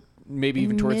middle, maybe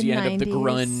even towards the end of the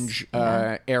Mid-90s.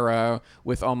 grunge era,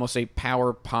 with almost a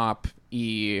power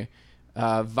pop-y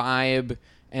vibe.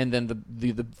 And then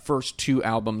the first two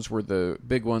albums were the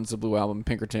big ones, the Blue Album,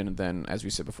 Pinkerton, and then, as we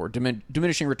said before,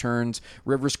 Diminishing Returns,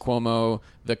 Rivers Cuomo,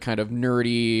 the kind of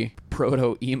nerdy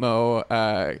proto-emo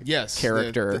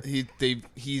character.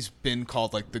 He's been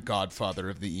called like the godfather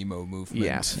of the emo movement.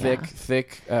 Yeah,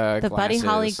 thick the glasses. Buddy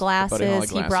Holly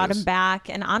glasses. He brought him back.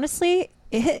 And honestly,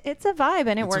 it's a vibe,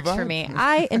 and it works for me.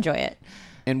 I enjoy it.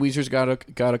 And Weezer's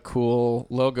got a cool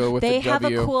logo with they the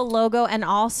W. have a cool logo, and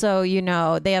also,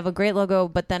 they have a great logo,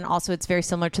 but then also it's very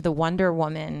similar to the Wonder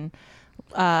Woman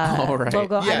right.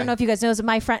 logo. Yeah. I don't know if you guys know,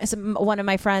 one of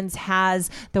my friends has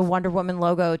the Wonder Woman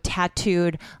logo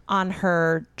tattooed on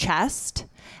her chest.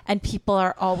 And people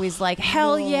are always like,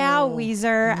 hell yeah,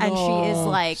 Weezer. And she is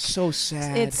like... So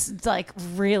sad. It's like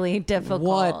really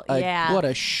difficult. What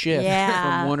a shift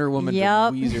from Wonder Woman to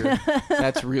Weezer.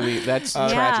 That's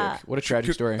tragic. What a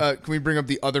tragic story. Can we bring up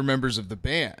the other members of the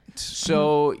band?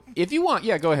 So if you want,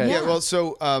 go ahead. Yeah, well,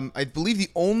 so I believe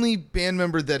the only band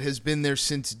member that has been there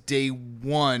since day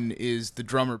one is the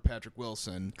drummer, Patrick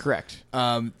Wilson. Correct.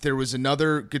 There was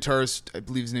another guitarist, I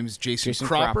believe his name is Jason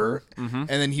Cropper. Mm-hmm. And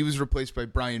then he was replaced by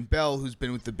Brian Bell, who's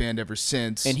been with the band ever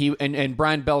since. And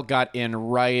Brian Bell got in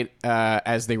right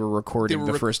as they were recording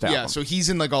the first album. Yeah, so he's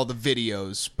in like all the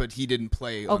videos, but he didn't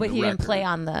play on the but he record. didn't play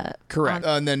on the... Correct.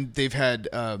 And then they've had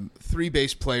three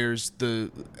bass players.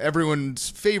 Everyone's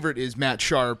favorite is Matt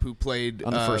Sharp, who played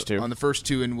on the first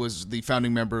two and was the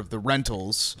founding member of the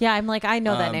Rentals. Yeah, I'm like, I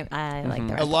know that name. I like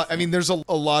the A lot. I mean, there's a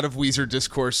lot of Weezer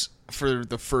discourse for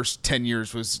the first 10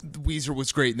 years was Weezer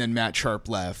was great, and then Matt Sharp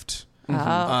left.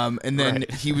 And then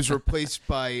he was replaced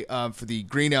by for the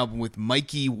Green Album with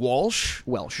Mikey Welsh.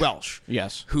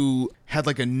 Yes. Who had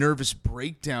like a nervous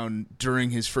breakdown during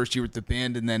his first year with the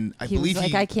band, and then I He believe was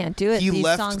like, I can't do it. He These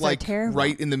left songs are like terrible.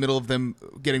 right in the middle of them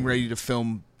getting ready to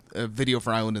film a video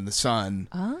for Island in the Sun.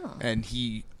 Oh. And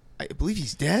I believe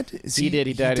he's dead. He died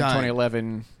in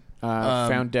 2011.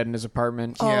 Found dead in his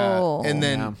apartment. Yeah, Oh. and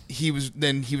then he was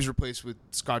replaced with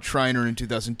Scott Schreiner in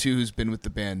 2002, who's been with the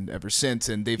band ever since,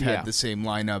 and they've had the same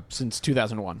lineup since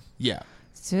 2001. Yeah.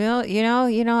 So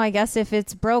I guess if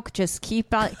it's broke, just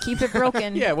keep it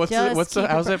broken. Yeah, how's that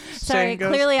Sorry, saying goes?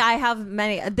 clearly I have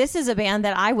many. This is a band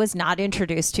that I was not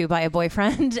introduced to by a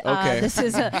boyfriend. Okay. This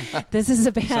is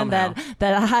a band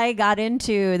that I got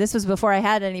into. This was before I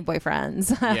had any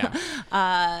boyfriends. Yeah.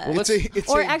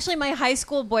 Actually, my high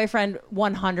school boyfriend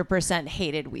 100%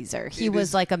 hated Weezer. He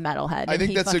was like a metalhead. I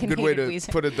think that's a good way to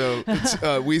Weezer. put it, though. It's,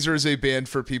 Weezer is a band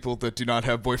for people that do not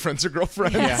have boyfriends or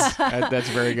girlfriends. Yeah, that's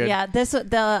very good.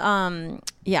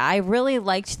 Yeah, I really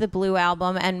liked the Blue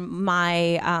Album, and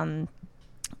my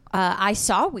I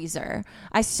saw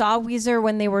Weezer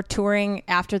when they were touring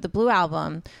after the Blue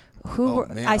Album.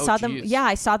 I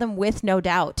saw them with No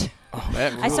Doubt.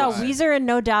 I saw Weezer and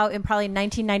No Doubt in probably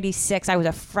 1996. I was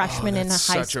a freshman in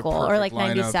high school, or like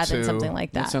 97, something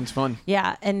like that. That sounds fun.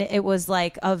 Yeah, and it was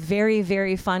like a very,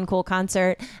 very fun, cool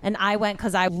concert. And I went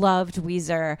because I loved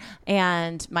Weezer,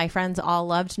 and my friends all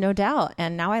loved No Doubt.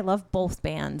 And now I love both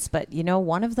bands. But,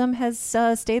 one of them has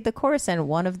stayed the course, and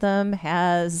one of them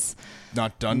has...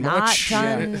 Not done much.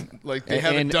 Yeah. Like they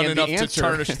haven't done enough to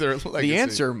tarnish their legacy. The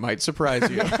answer might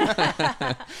surprise you.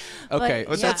 Okay,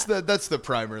 but that's the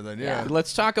primer then. Yeah.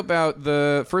 Let's talk about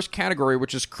the first category,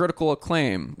 which is critical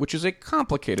acclaim, which is a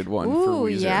complicated one for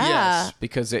Weezer. Yeah. Yes.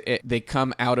 Because they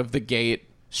come out of the gate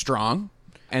strong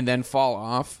and then fall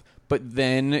off, but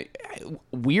then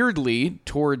weirdly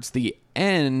towards the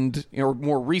end, or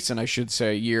more recent, I should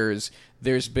say, years,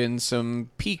 there's been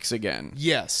some peaks again.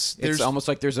 Yes, It's almost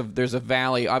like there's a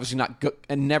valley, obviously not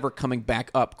and never coming back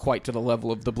up quite to the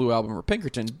level of the Blue Album or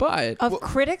Pinkerton, but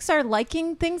critics are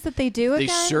liking things that they do they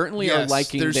again. certainly are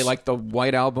liking. They like the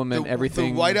White Album and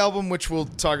everything. The White Album, which we'll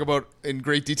talk about in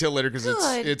great detail later, because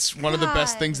it's one of the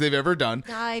best things they've ever done.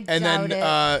 I and doubt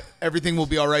then it. Everything Will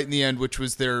Be All Right in the End, which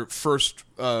was their first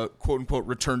quote unquote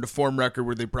return to form record,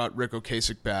 where they brought Rick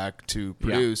Ocasek back to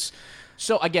produce.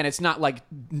 So again, it's not like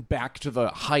back to the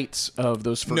heights of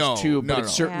those first two, but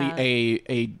it's certainly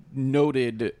a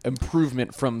noted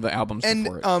improvement from the albums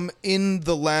before it. And in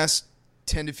the last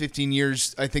 10 to 15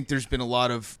 years, I think there's been a lot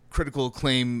of critical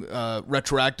acclaim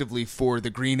retroactively for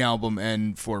the Green Album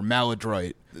and for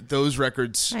Maladroit. Those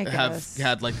records have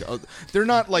had they're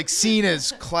not like seen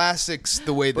as classics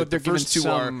the way that the first two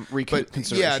are.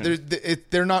 But yeah,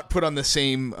 they're not put on the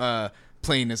same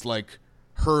plane as like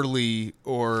Hurley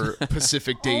or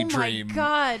Pacific Daydream. Oh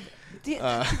my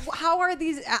God. How are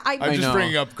these? I'm just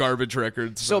bringing up garbage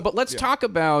records. But let's talk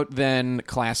about then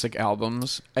classic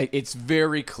albums. It's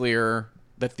very clear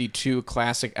that the two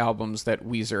classic albums that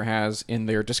Weezer has in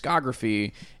their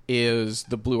discography is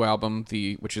the Blue Album,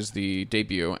 which is the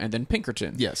debut, and then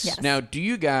Pinkerton. Yes. Now, do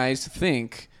you guys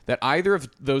think that either of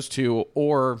those two,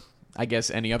 or I guess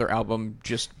any other album,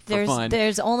 just for fun,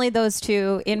 there's only those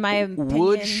two, in my opinion,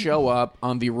 would show up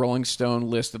on the Rolling Stone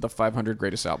list of the 500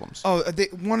 greatest albums? Oh,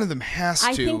 one of them has to.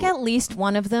 I think at least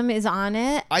one of them is on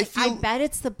it. I bet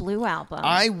it's the Blue Album.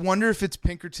 I wonder if it's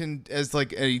Pinkerton as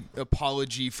like a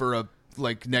apology for a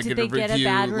negative Did they get review. a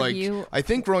bad review? I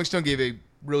think Rolling Stone gave a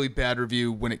really bad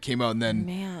review when it came out, and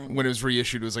then when it was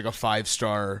reissued, it was like a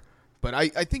 5-star. But I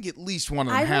think at least one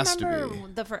of them has to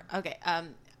be. Okay.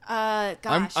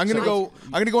 Gosh, I'm gonna go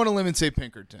on a limb and say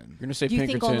Pinkerton. You're gonna say Do you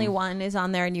Pinkerton. think only one is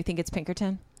on there, and you think it's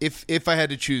Pinkerton? If I had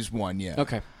to choose one, yeah.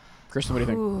 Okay, Kristen, what do you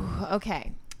think? Ooh,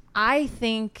 okay, I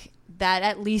think that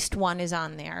at least one is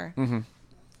on there. Mm-hmm.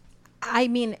 I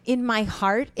mean, in my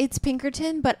heart, it's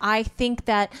Pinkerton, but I think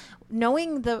that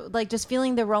knowing just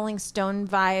feeling the Rolling Stone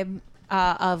vibe.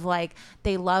 Of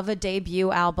they love a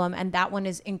debut album, and that one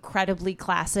is incredibly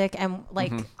classic and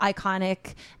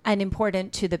iconic and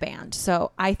important to the band.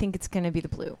 So I think it's going to be the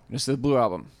Blue. It's the Blue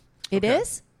Album. It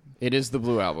is? It is the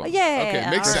Blue Album. Yeah. Okay,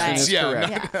 makes sense. Right.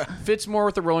 Yeah. Fits more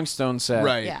with the Rolling Stone set.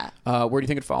 Right. Yeah. Where do you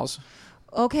think it falls?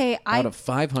 Okay. Out of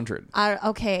 500.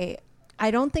 Okay.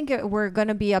 I don't think we're going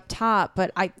to be up top,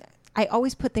 but I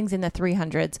always put things in the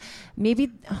 300s.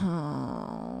 Maybe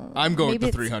I'm going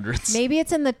with the 300s. Maybe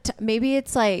it's in the. Maybe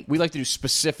it's like we like to do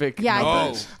specific. Yeah.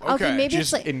 numbers. Okay. Maybe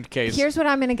just it's in case. Here's what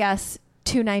I'm going to guess: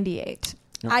 298.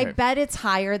 Okay. I bet it's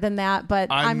higher than that,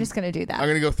 but I'm just going to do that. I'm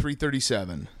going to go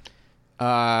 337.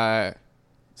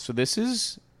 So this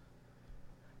is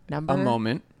Number a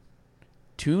moment.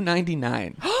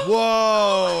 299.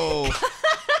 Whoa.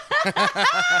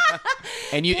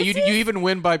 And you even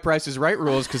win by Price is Right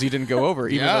rules because you didn't go over,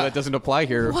 even though that doesn't apply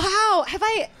here. Wow. Have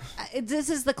I? This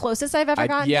is the closest I've ever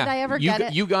gotten. Yeah. Did I ever get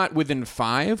it? You got within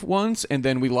 5 once, and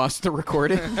then we lost the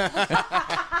recording.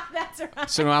 That's right.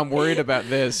 So now I'm worried about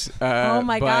this. Oh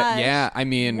my gosh. Yeah, I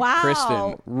mean, Wow.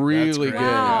 Kristen, really That's good. great.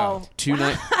 Wow.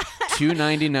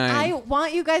 299. I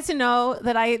want you guys to know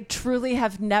that I truly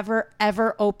have never,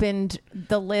 ever opened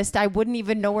the list. I wouldn't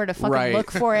even know where to fucking look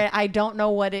for it. I don't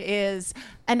know what it is,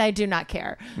 and I do not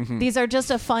care. Mm-hmm. These are just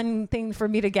a fun thing for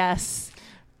me to guess.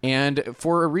 And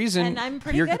for a reason, And I'm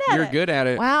pretty you're good at it. You're good at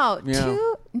it. Wow. Yeah.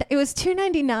 It was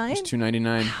 $2.99. It's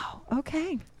 $2.99. Wow.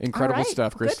 Okay. Incredible All right.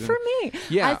 stuff, Kristen. Good for me.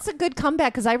 Yeah. It's a good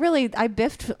comeback because I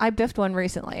biffed one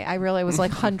recently. I really was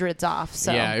like hundreds off.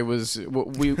 So Yeah, it was.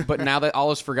 But now that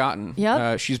all is forgotten,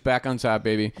 Yep. she's back on top,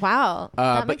 baby. Wow.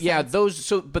 That But makes yeah,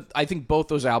 sense. But I think both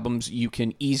those albums you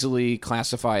can easily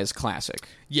classify as classic.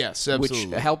 Yes, absolutely.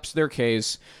 Which helps their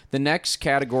case. The next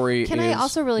category Can is... I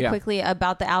also really quickly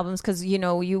about the albums, because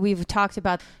we've talked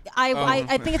about...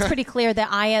 I think it's pretty clear that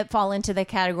I fall into the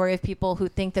category of people who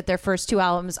think that their first two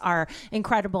albums are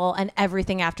incredible and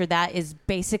everything after that is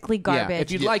basically garbage. Yeah,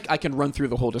 if you'd like, I can run through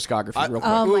the whole discography real quick.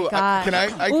 Oh my Ooh, god! can I?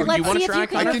 Let's you wanna see if try? you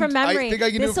can do it from memory. I think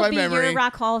I can do This it will by be memory. your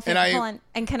Rock Hall of Fame. And Hold on.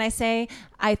 And can I say,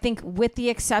 I think with the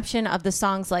exception of the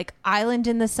songs like "Island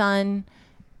in the Sun"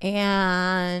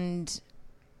 and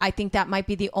I think that might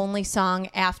be the only song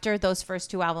after those first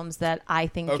two albums that I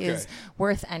think is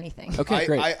worth anything. Okay,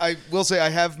 great. I will say I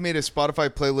have made a Spotify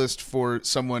playlist for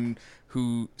someone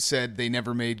who said they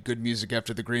never made good music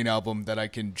after the Green Album that I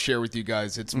can share with you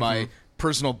guys. It's my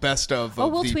personal best of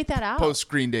we'll the tweet that out. post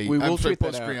Green Day. We will tweet that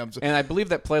post-Green out. albums. And I believe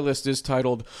that playlist is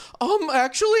titled,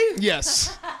 actually?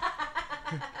 Yes.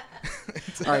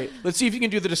 All right, let's see if you can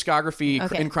do the discography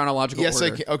Okay. in chronological Yes,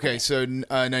 order. I can. Okay, so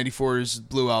 94 is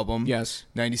Blue Album. Yes.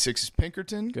 96 is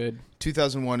Pinkerton. Good.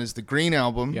 2001 is the Green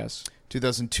Album. Yes.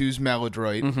 2002 is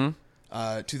Maladroit.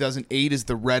 2008 is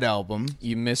the Red Album.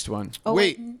 You missed one. Oh,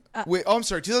 wait. Oh, I'm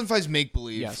sorry. 2005 is Make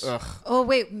Believe. Yes. Ugh. Oh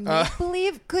wait, Make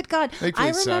Believe. Good God, Make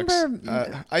I Believe remember.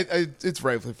 sucks. It's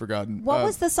rightfully forgotten. What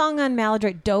was the song on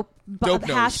Maladroit? Dope Dope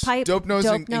Hash Nose. Pipe. Dope Nose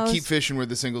and Nose. Keep Fishing were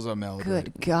the singles on Maladroit.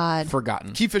 Good God.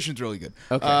 Forgotten. Keep Fishing's really good.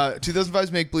 Okay. 2005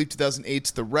 is Make Believe. 2008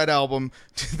 is the Red Album.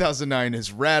 2009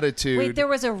 is Ratitude. Wait, there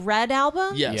was a Red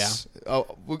album. Yes.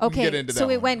 Oh, we can Okay, get into that. so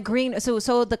it one. went green.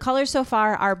 So the colors so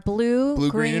far are blue,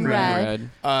 Green, and red.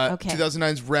 Red. Okay.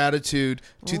 2009 is Ratitude.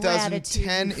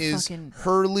 2010 Ratitude, is fucking-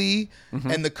 Hurley,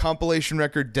 and the compilation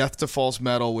record Death to False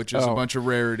Metal, which is a Oh. bunch of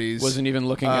rarities. Wasn't even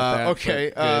looking at that.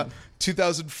 Okay. but good.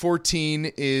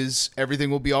 2014 is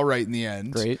Everything Will Be All Right in the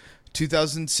End. Great.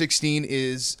 2016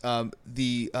 is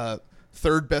the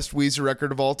third best Weezer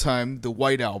record of all time, the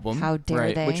White Album. How dare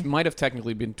Right, they? which might have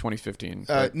technically been 2015.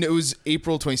 but- No, it was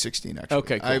April 2016, actually.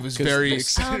 Okay, cool. I was 'Cause very this-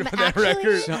 excited about that actually-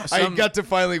 record. I Some- got to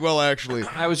finally, actually.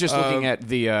 I was just looking at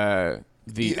the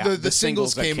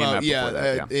singles that came out, before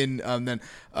that, in then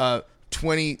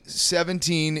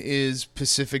 2017 is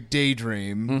Pacific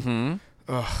Daydream. Mm-hmm.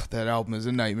 Ugh, that album is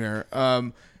a nightmare.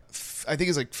 I think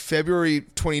it's like February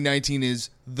 2019 is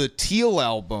the Teal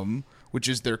Album, which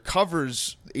is their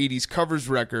covers 80s covers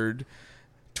record.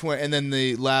 And then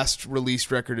the last released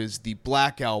record is the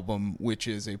Black Album, which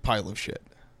is a pile of shit.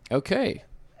 Okay.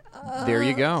 There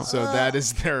you go. So that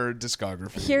is their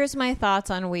discography. Here's my thoughts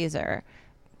on Weezer.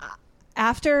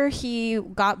 After he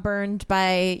got burned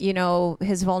by,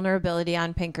 his vulnerability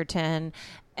on Pinkerton,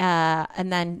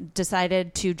 and then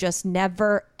decided to just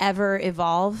never ever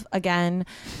evolve again,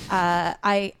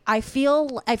 I feel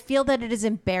that it is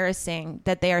embarrassing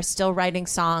that they are still writing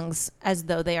songs as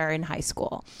though they are in high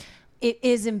school. It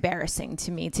is embarrassing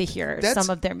to me to hear some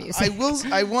of their music.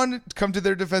 I want to come to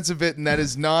their defense a bit, and that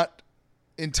is not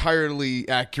entirely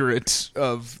accurate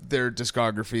of their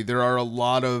discography. There are a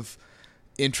lot of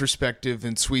introspective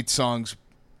and sweet songs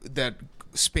that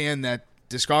span that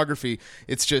discography.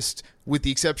 It's just, with the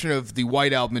exception of the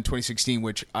White Album in 2016,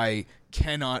 which I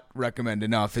cannot recommend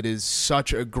enough. It is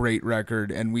such a great record,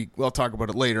 and we'll talk about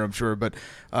it later, I'm sure. But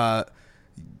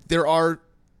there are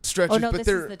stretches. Oh no, but this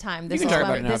there, is the time. You This can is talk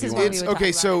about when it now this if is you when want. we it's would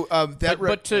okay. talk about So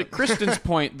But to Kristen's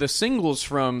point, the singles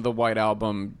from the White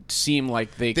Album seem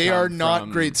like they They come are not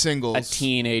from great singles. A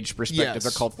teenage perspective. Yes.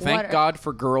 They're called What "Thank are- God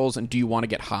for Girls" and "Do You Want to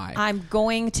Get High." I'm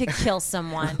going to kill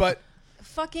someone. but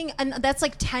Fucking, and that's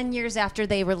like 10 years after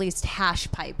they released Hash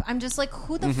Pipe. I'm just like,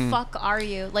 who the Mm-hmm. fuck are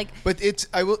you? Like, But it's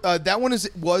that one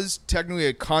was technically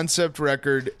a concept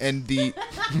record, and the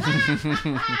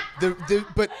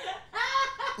but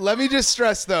let me just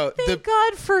stress though, thank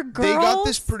God for girls. they got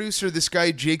this producer, this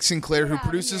guy Jake Sinclair, who outta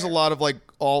produces a here. lot of like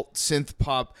alt synth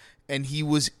pop, and he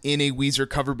was in a Weezer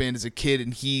cover band as a kid,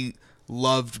 and he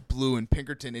loved Blue and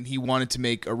Pinkerton, and he wanted to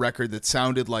make a record that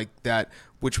sounded like that,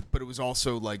 but it was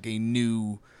also like a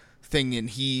new thing, and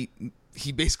he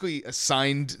basically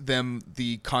assigned them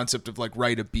the concept of like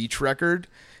write a beach record,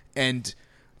 and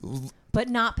but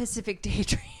not Pacific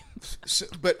Daydream.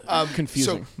 but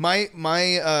Confusing. So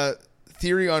my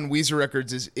theory on Weezer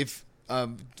records is if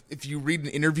you read an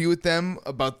interview with them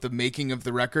about the making of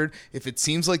the record, if it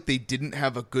seems like they didn't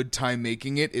have a good time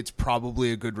making it, it's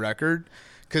probably a good record.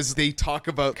 Because they talk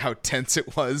about how tense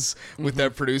it was with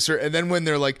that producer. And then when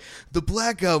they're like, the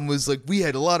Black Album was like, we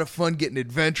had a lot of fun getting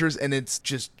adventures, and it's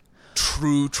just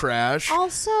true trash.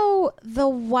 Also, the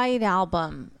White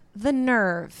Album, the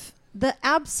nerve, the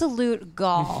absolute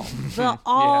gall, the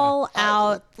all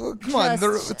out. Well, come on,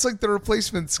 just- it's like the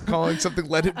Replacements calling something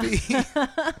 "Let It Be."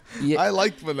 Yeah. I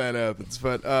liked when that happens,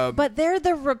 but But they're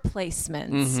the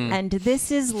Replacements, and this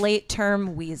is late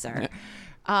term Weezer.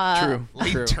 True.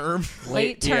 late term.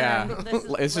 Late term. Yeah.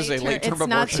 This is a late term It's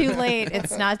not abortion. too late.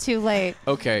 It's not too late.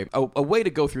 Okay, a way to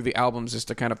go through the albums is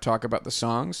to kind of talk about the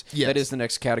songs. Yes. That is the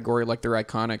next category, like their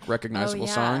iconic, recognizable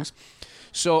yeah. songs.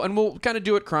 So, and we'll kind of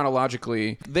do it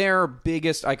chronologically. Their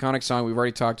biggest iconic song, we've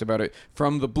already talked about it,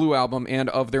 from the Blue Album and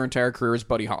of their entire career is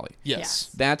Buddy Holly. Yes.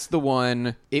 That's the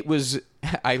one. It was,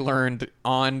 I learned,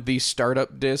 on the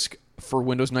startup disc for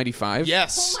Windows 95.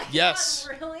 Yes. Oh my yes.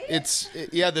 God,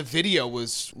 really? The video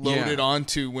was loaded Yeah.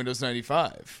 onto Windows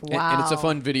 95. And it's a Wow.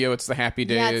 fun video. It's the Happy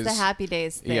Days. Yeah, it's the Happy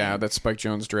Days thing. Yeah, that Spike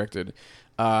Jonze directed.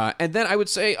 And then I would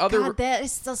say other. God, that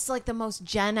is just like the most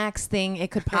Gen X thing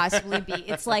it could possibly be.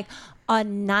 It's like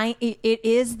it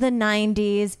is the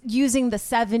 90s using the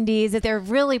 70s. That they're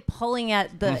really pulling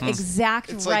at the exact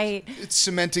It's right. like it's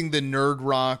cementing the nerd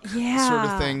rock sort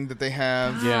Yeah. of thing that they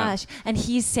have. Yeah. Gosh. And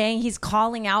he's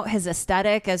calling out his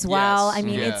aesthetic as well. Yes. I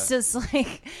mean, Yeah. it's just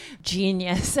like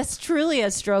genius. That's truly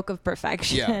a stroke of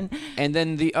perfection. Yeah. And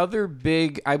then the other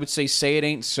big, I would say, Say It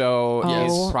Ain't So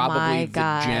Oh is probably my the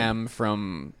God. gem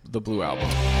from the Blue Album.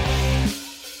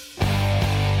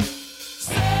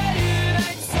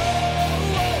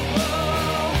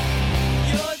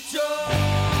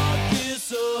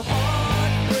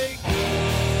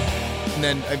 And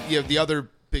then you have the other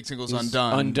big singles,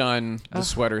 Undone. Undone, the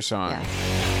sweater song. Yeah.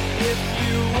 If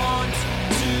you want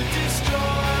to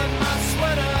destroy my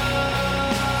sweater,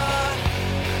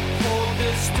 hold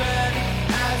this thread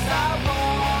as I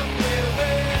walk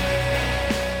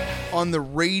away. On the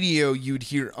radio, you'd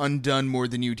hear Undone more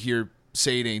than you'd hear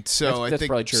Say It Ain't So. That's I think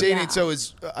probably true. Say It Yeah. Ain't So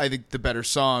is, I think, the better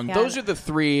song. Yeah. Those are the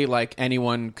three, like,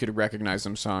 anyone could recognize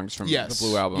them songs from Yes. the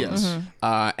Blue Album. Yes.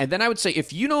 And then I would say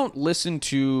if you don't listen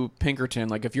to Pinkerton,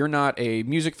 like if you're not a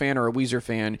music fan or a Weezer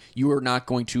fan, you are not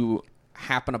going to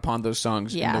happen upon those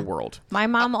songs in the world. My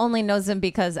mom only knows them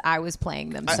because I was playing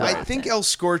them. So I think El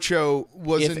Scorcho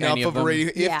was If enough any of of a them. radio.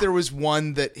 If Yeah. there was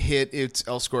one that hit, it's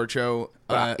El Scorcho.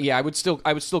 Yeah, I would still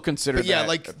consider But yeah, that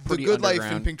like The pretty Good Life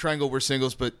underground. and Pink Triangle were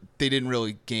singles, but they didn't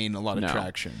really gain a lot of No.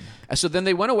 traction. So then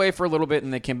they went away for a little bit,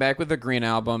 and they came back with the Green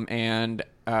Album, and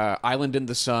Island in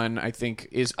the Sun, I think,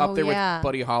 is up Oh, there yeah. with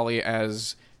Buddy Holly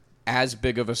as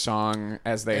big of a song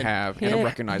as they have, and a hit-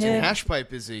 recognizable. hit.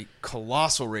 Hashpipe is a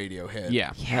colossal radio hit.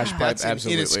 Yeah, Hashpipe, That's an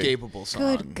absolutely. inescapable song.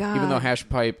 Good God. Even though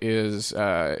Hashpipe is,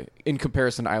 in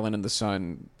comparison to Island in the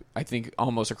Sun, I think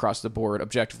almost across the board,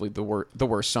 objectively the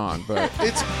worst song. But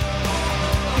It's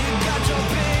Got your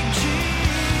big cheese.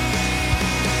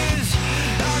 I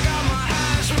got my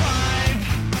hash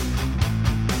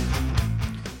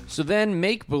pipe. so then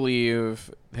Make Believe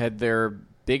had their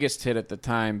biggest hit at the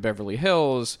time, Beverly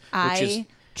Hills, which is I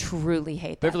truly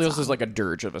hate that Beverly Hills song. is like a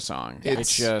dirge of a song. Yes.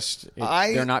 It's just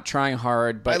I- they're not trying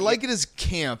hard, but I like it as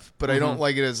camp, but I don't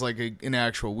like it as like an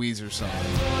actual Weezer song.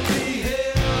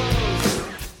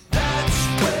 That's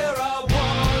where I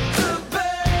want to be.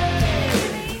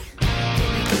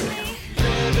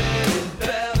 Living in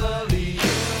Beverly.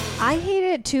 I hate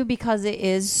it too because it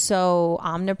is so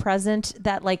omnipresent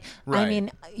that, like, I Right.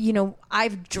 mean, you know,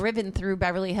 I've driven through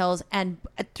Beverly Hills and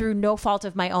through no fault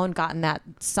of my own gotten that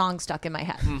song stuck in my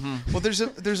head. Well, there's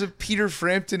a Peter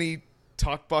Frampton-y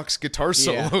talkbox guitar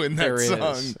solo in that there song.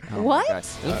 is. Oh my What? God.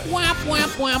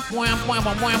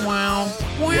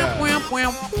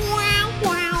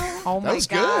 Oh my That was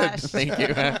good. gosh. Thank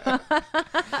you.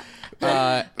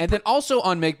 And then also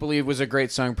on Make Believe was a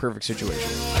great song, Perfect Situation.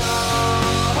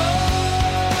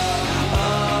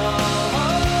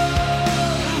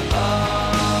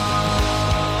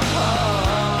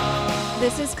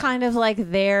 This is kind of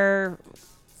like their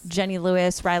Jenny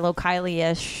Lewis, Rilo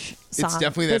Kiley-ish song.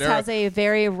 definitely that This era. has a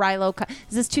very Rilo.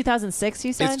 Is this 2006?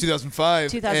 You said It's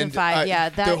 2005. 2005, And, yeah,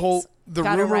 the whole that's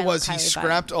got a rumor Rilo was he Kiley vibe.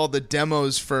 scrapped all the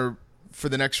demos for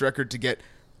the next record to get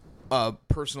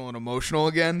personal and emotional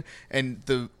again, and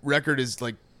the record is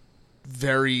like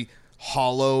very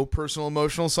hollow, personal,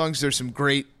 emotional songs. There's some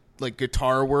great like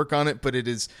guitar work on it, but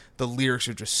the lyrics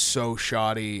are just so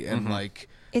shoddy and like.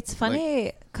 It's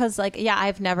funny because, like, yeah,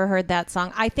 I've never heard that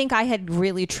song. I think I had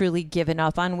really, truly given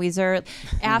up on Weezer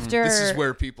after. This is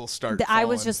where people start. I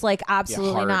was falling. just like,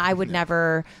 absolutely hard. not. I would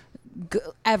never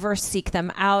ever seek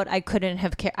them out. I couldn't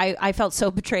have cared. I felt so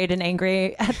betrayed and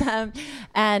angry at them.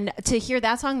 And to hear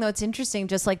that song, though, it's interesting,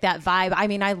 just like that vibe. I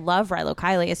mean, I love Rilo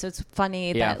Kiley, so it's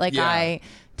funny Yeah. that, like, Yeah. I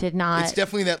did not. It's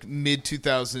definitely that mid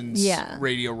 2000s Yeah.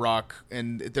 radio rock,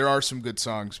 and there are some good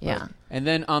songs. But Yeah. And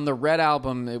then on the Red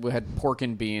Album, it had Pork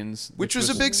and Beans, Which was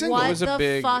a big single. What It was a the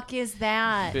big, fuck is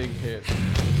that? big hit.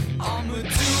 I'ma do the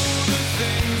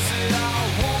things that I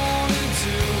wanna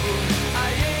do. I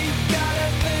ain't got a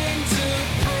thing to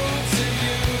prove to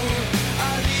you. I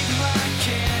leave my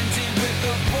candy with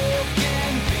the pork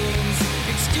and beans.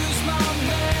 Excuse my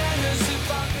manners if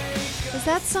I make Is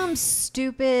that some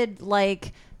stupid,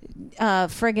 like,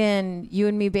 friggin' You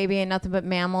and Me, Baby Ain't Nothing But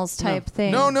Mammals type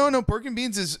thing? No. Pork and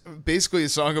Beans is basically a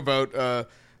song about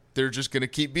they're just gonna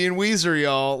keep being Weezer,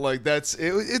 y'all. Like that's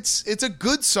it, it's a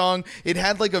good song. It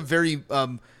had like a very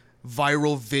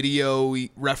viral video,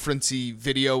 referencey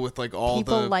video with like all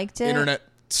People the liked it? internet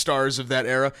stars of that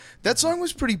era. That song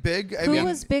was pretty big. I Who mean,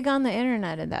 was big on the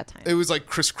internet at that time? it was like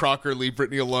Chris Crocker, Leave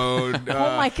Britney Alone.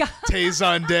 Oh my God. Tay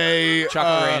Zonday.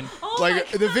 Chocolate Rain. Oh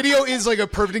Like the video is like a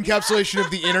perfect encapsulation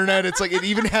of the internet. It's like it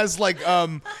even has like I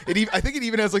think it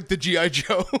even has like the G.I.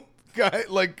 Joe guy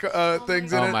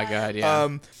things in it. Oh my god,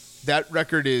 yeah. That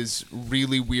record is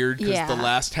really weird because the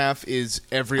last half is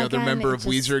every other member of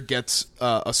Weezer gets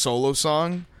a solo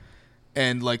song,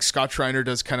 and like Scott Schreiner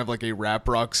does kind of like a rap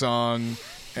rock song.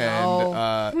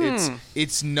 And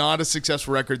it's not a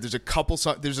successful record. There's a couple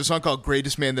there's a song called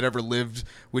Greatest Man That Ever Lived,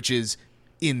 which is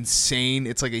insane.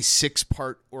 It's like a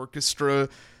 6-part orchestra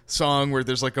song where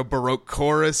there's like a Baroque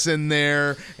chorus in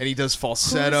there, and he does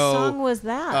falsetto. Whose song was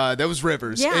that? That was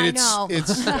Rivers. Yeah, and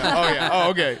I know.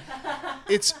 Okay.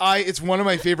 It's one of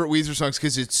my favorite Weezer songs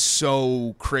because it's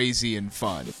so crazy and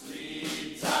fun.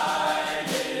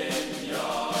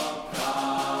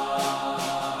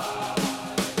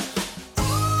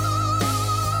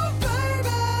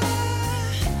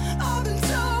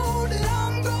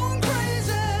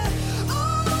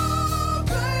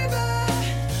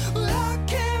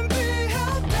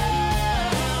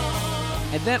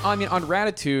 And then, I mean, on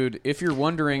Ratitude, if you're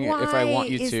wondering if I Want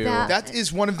You To... That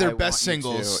is one of their I best Want You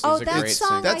singles. To is a great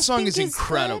single. That song is good.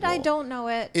 incredible. I don't know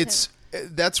it.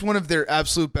 That's one of their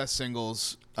absolute best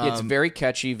singles. It's very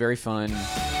catchy, very fun.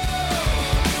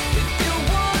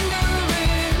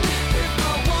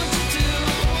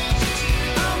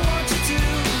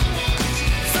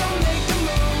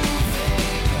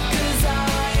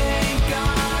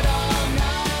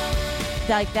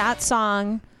 Like, that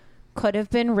song could have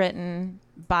been written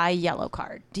by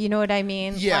Yellowcard. Do you know what I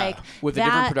mean? Yeah. Like, With a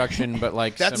different production, but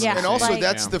like... That's similar and also things.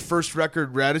 that's the first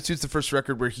record. Ratitude's the first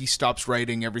record where he stops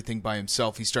writing everything by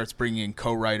himself. He starts bringing in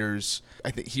co-writers.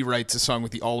 I think he writes a song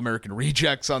with the All American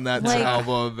Rejects on that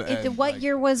album. What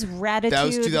year was Ratitude? That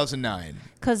was 2009.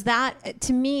 Because that,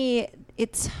 to me,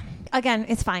 it's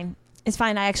fine. It's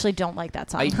fine. I actually don't like that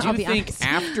song. I I'll do be think honest.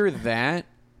 after that,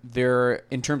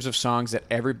 in terms of songs that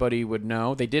everybody would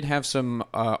know, they did have some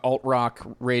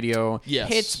alt-rock radio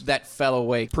hits that fell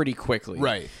away pretty quickly.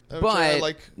 Right.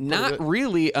 But not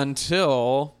really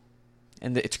until,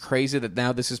 and it's crazy that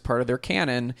now this is part of their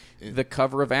canon, the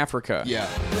cover of Africa. Yeah.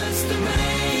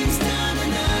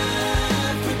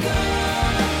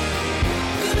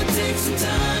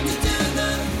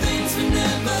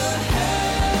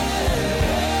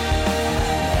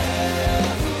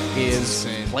 Is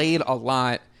played a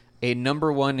lot, a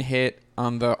number one hit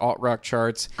on the alt rock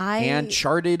charts, and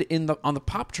charted on the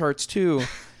pop charts too.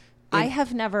 I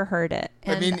have never heard it.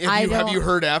 I mean, have you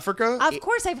heard Africa? Of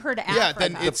course, I've heard Africa. Yeah,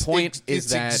 then the point is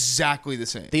it's that exactly the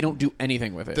same. They don't do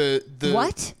anything with it. The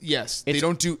What? Yes, they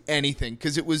don't do anything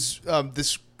because it was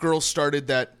this girl started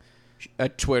that the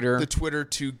Twitter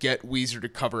to get Weezer to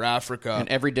cover Africa, and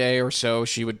every day or so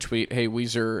she would tweet, "Hey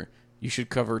Weezer, you should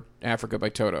cover Africa by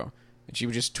Toto." And she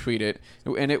would just tweet it,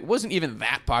 and it wasn't even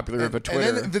that popular of a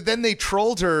Twitter. And then they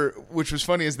trolled her, which was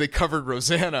funny, as they covered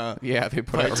Rosanna. Yeah, they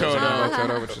put out Toto. Rosanna by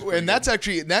Toto, which is and that's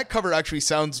actually that cover actually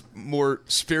sounds more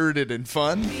spirited and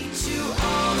fun.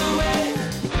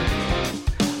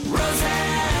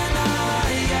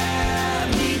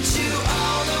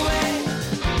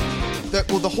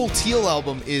 The whole Teal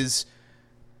album is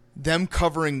them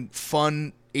covering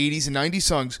fun 80s and 90s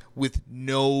songs with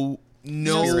no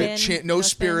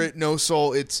spirit, no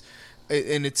soul. It's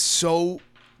so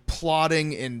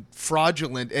plotting and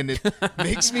fraudulent, and it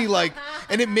makes me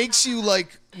it makes you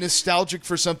nostalgic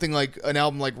for something like an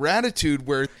album like Ratitude,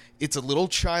 where it's a little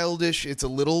childish, it's a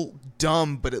little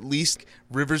dumb, but at least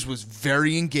Rivers was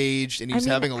very engaged and he was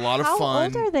having a lot of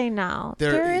fun. How old are they now?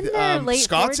 They're in their late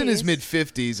Scott's 40s. in his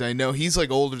mid-50s. I know he's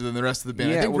older than the rest of the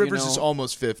band. Yeah, I think well, Rivers is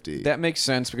almost 50. That makes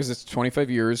sense because it's 25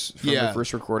 years from their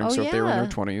first recording, so if they were in their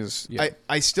 20s. Yeah.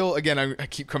 I still, again, I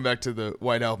keep coming back to the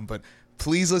White Album, but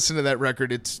please listen to that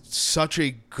record. It's such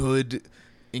a good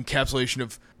encapsulation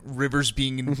of Rivers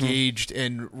being engaged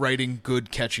and writing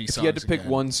good, catchy songs. If you had to pick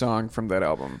again. one song from that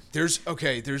album. There's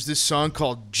this song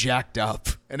called Jacked Up.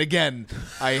 And again,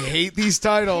 I hate these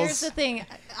titles. Here's the thing.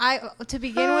 To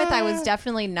begin with, I was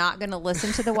definitely not going to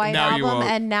listen to the White Now you Album,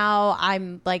 won't. and now I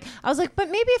was like,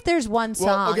 but maybe if there's one song.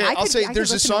 Well, okay, I'll say I could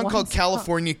there's a listen to song one called song.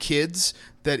 California Kids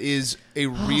that is a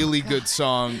really good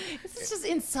song. This is just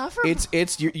insufferable.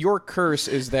 It's your curse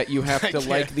is that you have to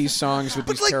like these songs with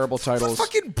these terrible titles.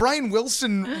 Fucking Brian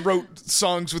Wilson wrote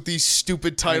songs with these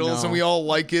stupid titles, and we all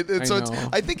like it. And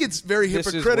I think it's very This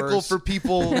is hypocritical worse. for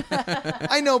people.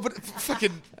 I know, but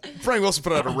fucking Brian Wilson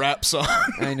put out a rap song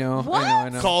I know.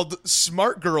 called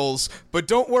 "Smart Girls," but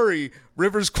don't worry,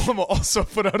 Rivers Cuomo also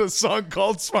put out a song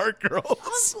called "Smart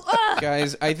Girls."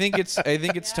 Guys, I think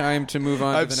it's time to move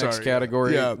on I'm to the next sorry.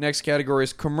 category. Yeah. Next category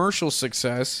is commercial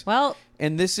success. well,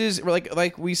 And this is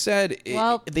like we said,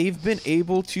 Well- they've been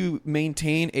able to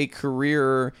maintain a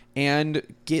career and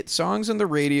get songs on the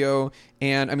radio.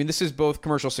 And I mean, this is both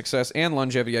commercial success and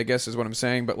longevity, I guess is what I'm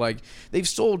saying. But like, they've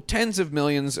sold tens of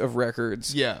millions of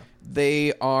records. Yeah.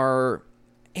 They are,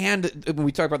 and when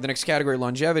we talk about the next category,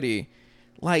 longevity,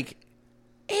 like,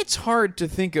 it's hard to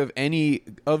think of any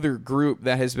other group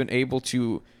that has been able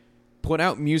to put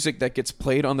out music that gets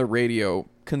played on the radio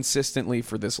consistently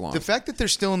for this long. The fact that they're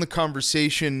still in the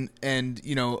conversation, and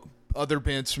other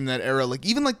bands from that era, like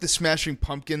even like the Smashing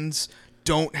Pumpkins,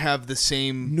 don't have the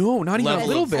same No, not even a level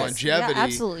little of bit. longevity. Yeah,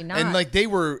 absolutely not. And like they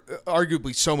were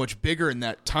arguably so much bigger in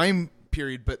that time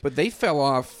period, but they fell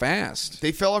off fast.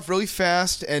 they fell off really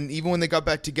fast. And even when they got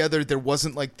back together, there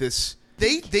wasn't like this.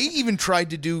 They even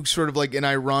tried to do sort of like an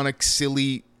ironic,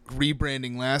 silly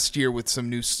rebranding last year with some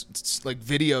new like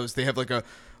videos. They have like a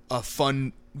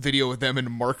fun video with them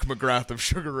and Mark McGrath of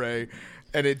Sugar Ray,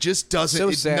 and it just doesn't.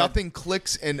 So sad. Nothing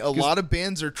clicks, and a lot of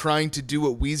bands are trying to do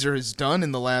what Weezer has done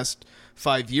in the last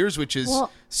 5 years, which is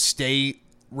stay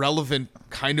relevant,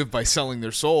 kind of by selling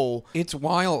their soul. It's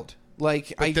wild.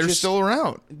 Like, But they're still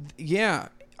around. Yeah,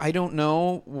 I don't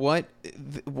know what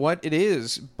it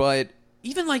is, but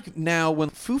even like now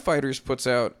when Foo Fighters puts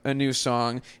out a new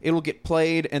song, it'll get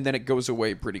played and then it goes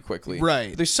away pretty quickly.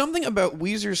 Right. There's something about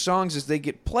Weezer's songs is they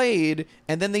get played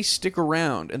and then they stick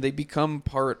around and they become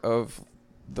part of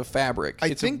the fabric.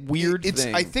 It's a weird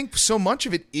thing. I think so much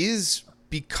of it is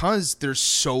because they're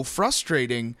so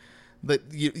frustrating that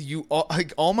you all,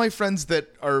 like all my friends that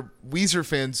are Weezer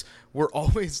fans were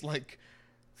always like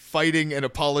fighting and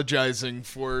apologizing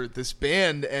for this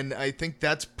band, and I think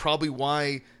that's probably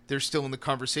why they're still in the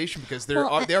conversation, because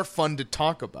they're fun to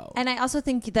talk about. And I also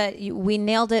think that we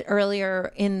nailed it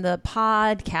earlier in the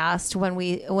podcast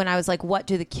when I was like, what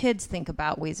do the kids think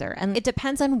about Weezer? And it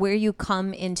depends on where you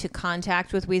come into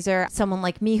contact with Weezer. Someone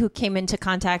like me who came into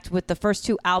contact with the first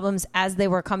two albums as they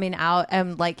were coming out,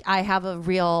 and like I have a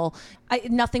real...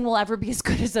 nothing will ever be as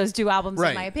good as those two albums, right,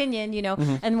 in my opinion,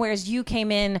 And whereas you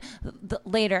came in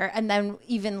later, and then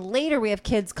even later we have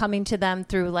kids coming to them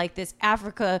through like this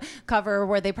Africa cover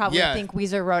where they probably think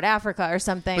Weezer wrote Africa or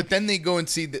something. But then they go and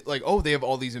see that, like, oh, they have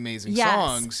all these amazing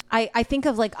songs. I think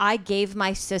of like, I gave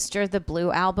my sister the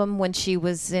Blue album when she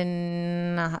was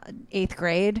in 8th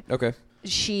grade. Okay.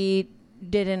 She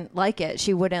didn't like it.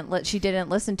 She didn't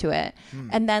listen to it.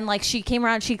 And then like she came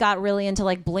around, she got really into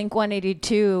like Blink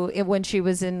 182 when she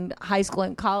was in high school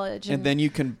and college. And then you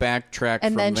can backtrack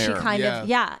and from then there. she kind of,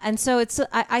 And so it's,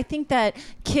 I think that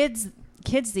kids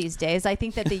these days, I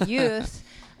think that the youth,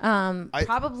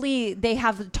 probably they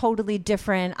have a totally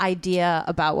different idea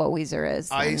about what Weezer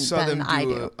is. I saw them I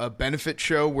do a benefit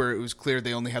show where it was clear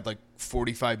they only had like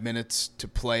 45 minutes to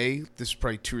play. This was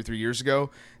probably 2 or 3 years ago.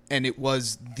 And it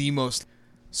was the most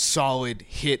solid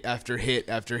hit after hit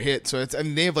after hit. So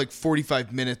they have like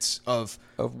 45 minutes of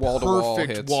wall-to-wall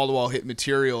perfect hits. wall-to-wall hit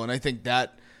material. And I think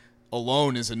that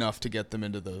alone is enough to get them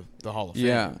into the Hall of Fame.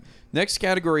 Yeah. Next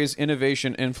category is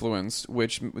innovation influence,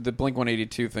 which the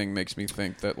Blink-182 thing makes me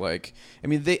think that, like, I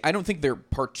mean, I don't think they're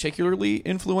particularly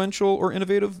influential or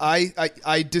innovative.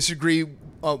 I disagree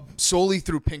solely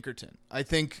through Pinkerton. I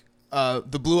think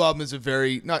the Blue Album is a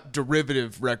very, not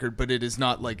derivative record, but it is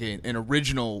not like an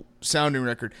original sounding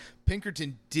record.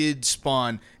 Pinkerton did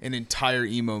spawn an entire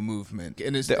emo movement.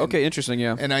 And okay, interesting,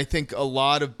 yeah. And I think a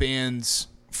lot of bands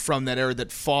from that era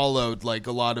that followed, like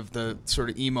a lot of the sort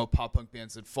of emo pop punk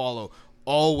bands that follow,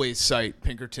 always cite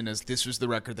Pinkerton as this was the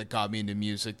record that got me into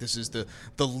music. This is the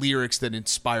lyrics that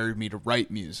inspired me to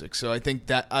write music. So I think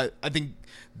that I think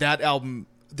that album,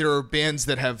 there are bands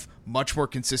that have much more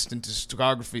consistent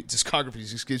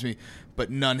discographies, but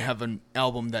none have an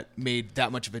album that made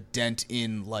that much of a dent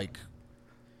in like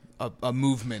a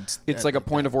movement. It's like a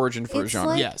point of origin for a genre.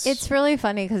 Like, yes. It's really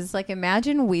funny because it's like,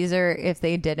 imagine Weezer if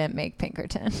they didn't make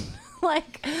Pinkerton.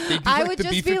 Like, I would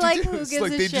just be like, who gives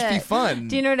like, a they'd shit? just be fun.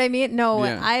 Do you know what I mean? No,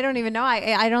 Yeah. I don't even know.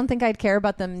 I don't think I'd care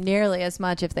about them nearly as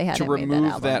much if they hadn't To made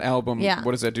remove that album.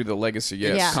 what does that do to the legacy?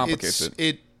 Yes, Yeah. complicates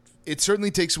it. It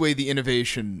certainly takes away the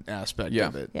innovation aspect Yeah.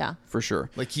 of it. Yeah. For sure.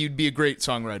 Like, he'd be a great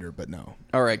songwriter, but no.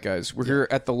 All right, guys, we're here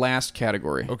at the last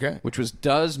category. Okay. Which was,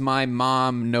 does my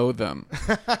mom know them?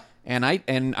 and I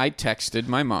texted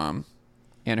my mom,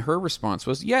 and her response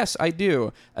was, yes, I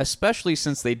do, especially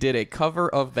since they did a cover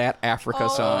of that Africa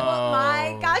song. Oh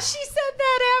my gosh, she said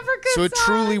that Africa So it song.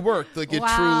 truly worked. Like, it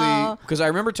truly... Because I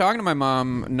remember talking to my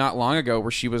mom not long ago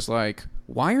where she was like,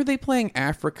 why are they playing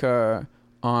Africa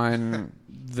on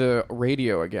the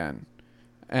radio again?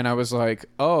 And I was like,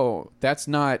 oh, that's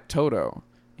not Toto.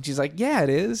 And she's like, yeah, it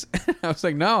is. I was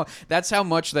like, no, that's how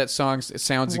much that song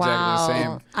sounds exactly the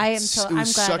same. I'm It glad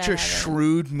was such I a have it.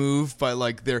 shrewd move by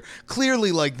like their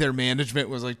management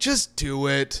was like, just do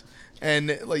it.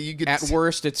 And like you could At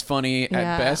worst, it's funny. Yeah.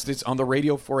 At best, it's on the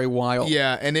radio for a while.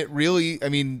 Yeah, and it really, I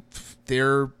mean,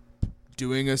 they're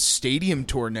doing a stadium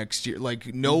tour next year.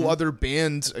 Like no other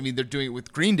bands, I mean, they're doing it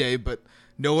with Green Day, but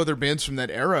no other bands from that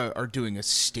era are doing a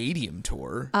stadium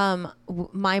tour.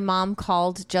 My mom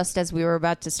called just as we were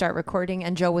about to start recording,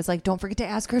 and Joe was like, don't forget to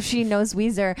ask her if she knows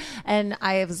Weezer. And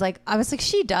I was like,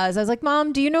 she does. I was like,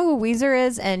 Mom, do you know who Weezer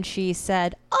is? And she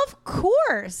said, of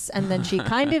course. And then she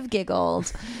kind of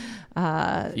giggled.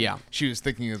 Yeah. She was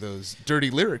thinking of those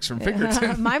dirty lyrics from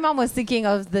Pinkerton. My mom was thinking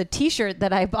of the T-shirt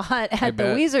that I bought at the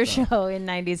bet. Weezer show in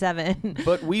 '97.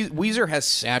 But Weezer has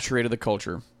saturated the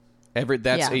culture.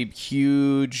 That's Yeah. a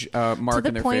huge mark To in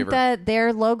the their point favor. that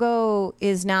their logo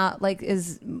is not like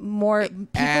is more people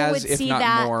As, would if see not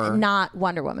that, more- not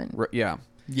Wonder Woman. Yeah.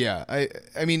 Yeah,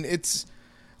 I mean, it's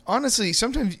honestly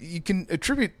sometimes you can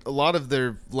attribute a lot of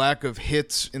their lack of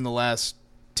hits in the last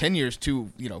 10 years to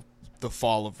the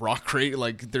fall of rock radio.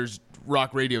 Like, there's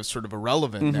rock radio is sort of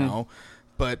irrelevant now,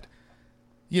 but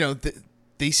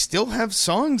they still have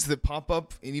songs that pop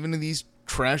up even in these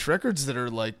trash records that are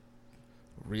like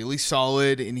really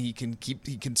solid, and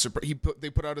they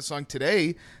put out a song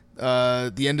today,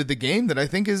 The End of the Game, that I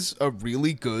think is a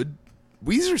really good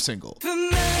Weezer single. The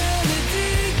melody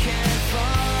can't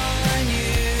find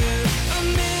you. I'm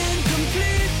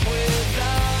incomplete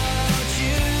without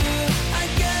you. I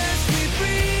guess we've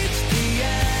reached the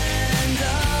end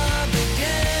of the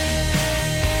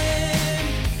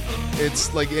game.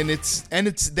 It's like, and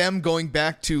it's them going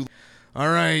back to, all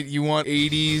right, you want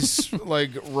 80s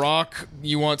like rock,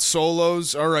 you want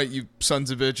solos, all right, you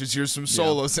sons of bitches, here's some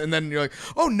solos. And then you're like,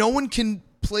 oh, no one can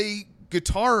play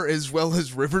guitar as well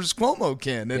as Rivers Cuomo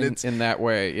can. And In that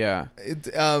way, yeah.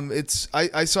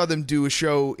 I saw them do a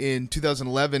show in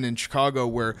 2011 in Chicago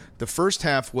where the first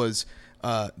half was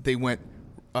they went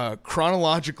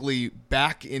chronologically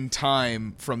back in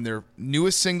time from their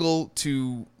newest single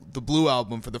to the Blue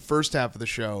album for the first half of the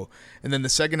show, and then the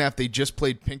second half they just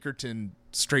played Pinkerton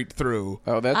straight through.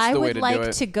 Oh, that's I the way would to do like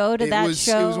it. to go to It that was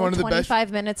show one of the best-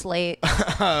 25 minutes late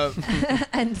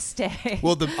and stay.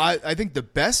 Well, I think the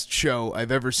best show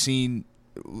I've ever seen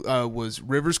was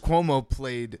Rivers Cuomo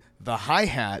played the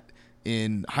hi-hat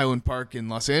in Highland Park in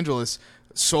Los Angeles,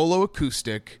 solo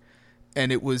acoustic,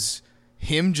 and it was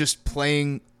him just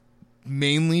playing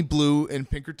mainly Blue and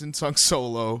Pinkerton song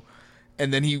solo.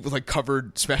 And then he like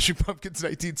covered Smashing Pumpkins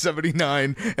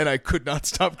 1979, and I could not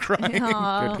stop crying. Good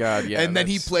God, yeah. And then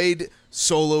he that's- played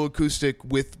solo acoustic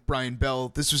with Brian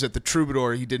Bell. This was at the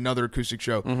Troubadour. He did another acoustic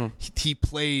show. Mm-hmm. He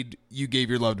played "You Gave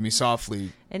Your Love to Me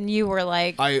Softly." And you were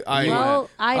like, I well,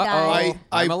 I died.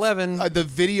 I'm 11. The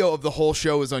video of the whole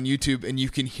show is on YouTube, and you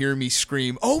can hear me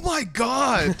scream, "Oh my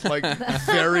God!" like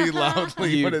very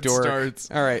loudly You when it dork. starts.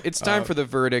 All right, it's time for the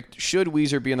verdict. Should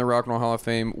Weezer be in the Rock and Roll Hall of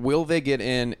Fame? Will they get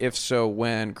in? If so,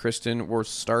 when? Kristen, we'll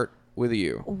start with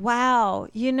you. Wow.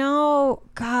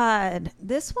 God,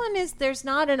 this one there's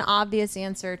not an obvious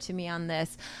answer to me on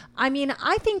this. I mean,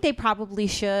 I think they probably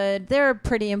should. They're a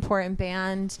pretty important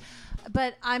band,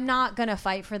 but I'm not going to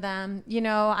fight for them.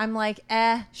 I'm like,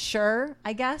 sure,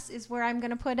 I guess is where I'm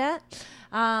going to put it.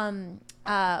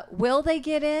 Will they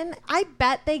get in? I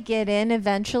bet they get in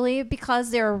eventually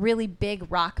because they're a really big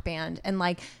rock band, and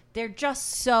like, they're just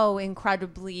so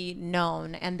incredibly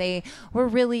known, and they were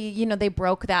really, they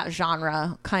broke that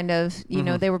genre kind of,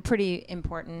 they were pretty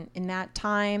important in that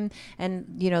time. And,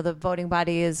 the voting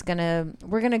body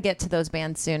we're going to get to those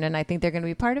bands soon, and I think they're going to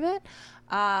be part of it.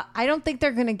 I don't think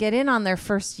they're going to get in on their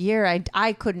first year.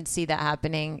 I couldn't see that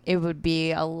happening. It would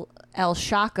be El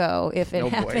Shaco if it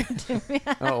happened to me.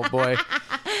 Oh, boy.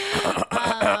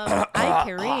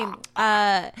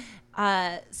 Kareem.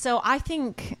 So I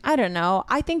think, I don't know.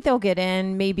 I think they'll get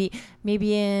in maybe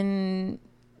in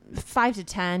 5 to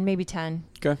 10, maybe 10.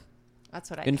 Okay. That's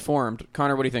what I Informed.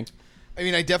 Connor, what do you think? I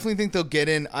mean, I definitely think they'll get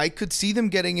in. I could see them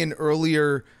getting in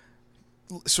earlier,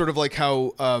 sort of like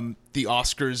how the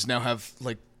Oscars now have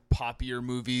like poppier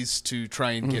movies to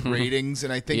try and get ratings,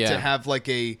 and I think to have like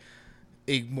a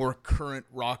more current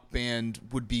rock band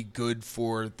would be good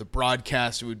for the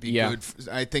broadcast. It would be good.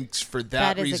 I think for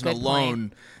that is a reason good alone,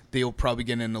 point. They'll probably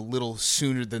get in a little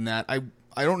sooner than that. I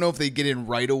don't know if they get in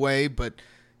right away, but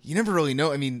you never really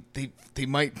know. I mean, they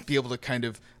might be able to kind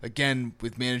of, again,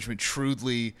 with management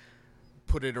shrewdly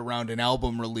put it around an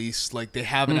album release. Like they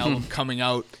have an album coming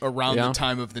out around the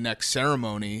time of the next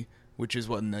ceremony, which is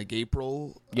what, in like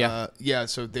April? Yeah.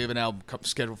 So they have an album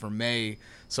scheduled for May.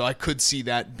 So I could see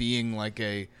that being like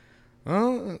a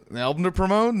Well, an album to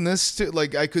promote, and this too,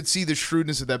 like I could see the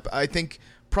shrewdness of that. But I think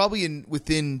probably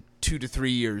within 2 to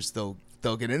 3 years they'll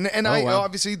get in. And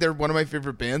obviously they're one of my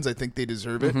favorite bands. I think they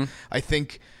deserve it. I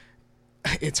think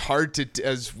it's hard to,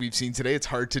 as we've seen today, it's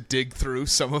hard to dig through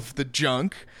some of the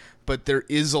junk, but there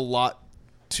is a lot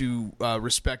to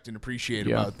respect and appreciate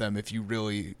about them if you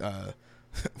really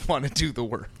want to do the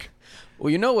work. Well,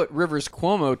 you know what Rivers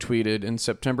Cuomo tweeted in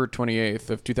September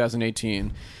 28th of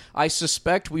 2018? I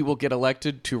suspect we will get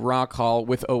elected to Rock Hall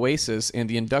with Oasis, and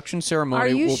the induction ceremony Are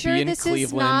you will sure be in this Cleveland.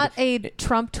 is not a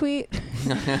Trump tweet?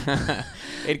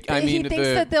 He thinks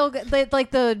that they'll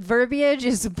like the verbiage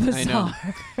is bizarre.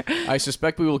 I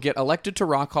suspect we will get elected to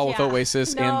Rock Hall with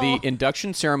Oasis, and the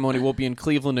induction ceremony will be in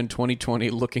Cleveland in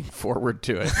 2020. Looking forward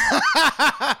to it.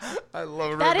 I love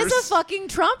Rivers. That is a fucking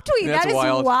Trump tweet. That's That is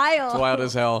wild. wild. It's wild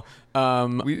as hell.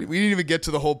 We didn't even get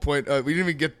to the whole point. We didn't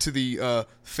even get to the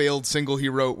failed single he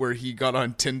wrote where he got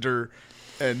on Tinder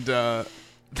and wrote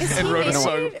a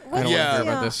song. I don't want to hear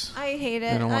about this. I hate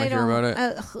it. I don't want to hear about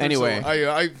it. Anyway,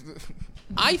 So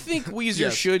I think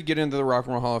Weezer should get into the Rock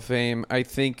and Roll Hall of Fame. I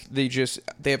think they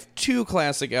have 2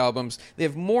 classic albums. They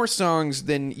have more songs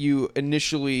than you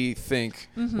initially think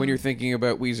when you're thinking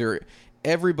about Weezer.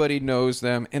 Everybody knows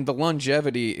them, and the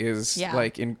longevity is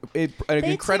like an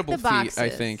incredible feat, I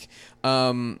think.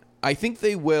 I think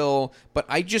they will, but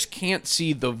I just can't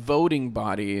see the voting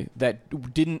body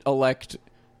that didn't elect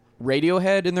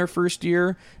Radiohead in their first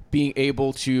year being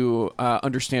able to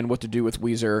understand what to do with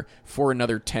Weezer for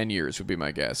another 10 years would be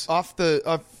my guess. off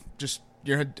just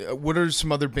your head, what are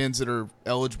some other bands that are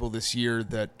eligible this year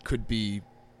that could be?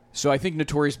 So I think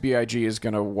Notorious B.I.G. is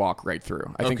going to walk right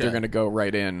through. I think they're going to go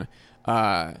right in.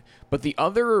 But the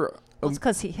other... Well, it's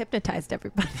because he hypnotized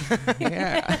everybody.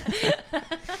 Yeah.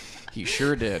 He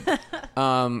sure did.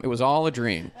 It was all a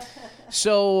dream.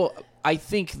 So I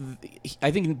think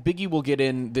Biggie will get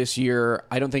in this year.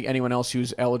 I don't think anyone else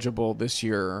who's eligible this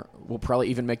year will probably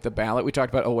even make the ballot. We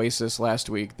talked about Oasis last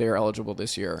week. They're eligible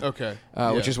this year. Okay.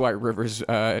 Which is why Rivers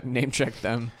name-checked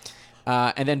them.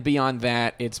 And then beyond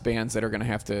that, it's bands that are going to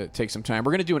have to take some time.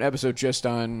 We're going to do an episode just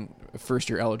on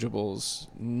first-year eligibles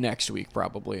next week,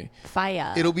 probably.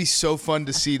 Fire. It'll be so fun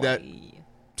to see that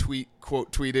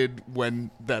quote tweeted when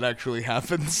that actually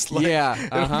happens. Like,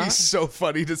 it'll be so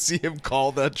funny to see him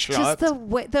call that shot.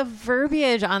 Just the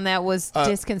verbiage on that was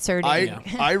disconcerting.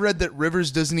 I read that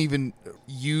Rivers doesn't even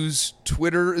use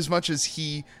Twitter as much as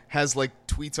he has like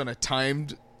tweets on a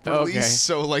timed release. Okay.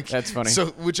 So like that's funny. So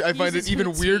which I find it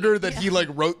even weirder that he like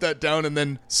wrote that down and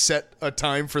then set a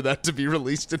time for that to be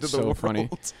released into the world. Funny.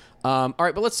 All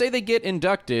right, but let's say they get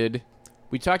inducted.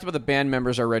 We talked about the band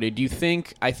members already. Do you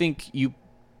think? I think you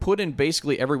put in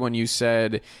basically everyone you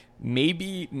said.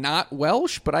 Maybe not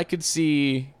Welsh, but I could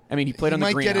see. I mean, he played on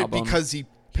the Green album. He might get it because he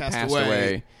passed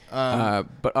away.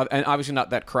 But and obviously not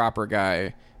that Cropper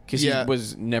guy because he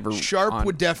was never. Sharp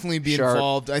would definitely be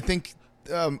involved. I think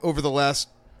over the last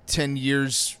 10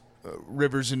 years,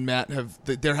 Rivers and Matt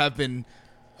there have been,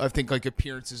 I think, like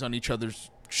appearances on each other's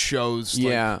shows.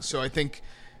 Like, so I think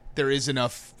there is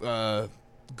enough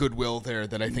goodwill there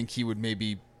that I think he would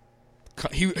maybe.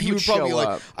 He would probably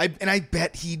like. I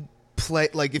bet he'd play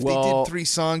like if they did 3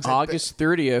 songs. August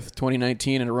 30th,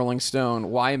 2019, in Rolling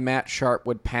Stone, why Matt Sharp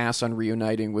would pass on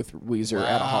reuniting with Weezer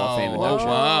at a Hall of Fame induction.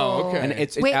 Wow. Okay. And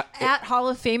it's at Hall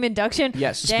of Fame induction.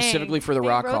 Yes, Dang. specifically for the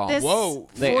Rock Hall. Whoa.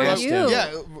 They for asked you. him.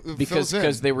 Yeah,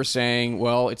 because they were saying,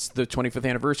 well, it's the 25th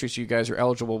anniversary, so you guys are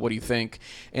eligible. What do you think?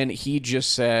 And he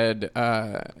just said,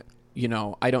 I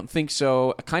don't think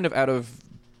so. Kind of out of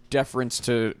deference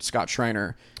to Scott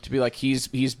Schreiner to be like he's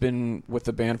been with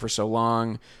the band for so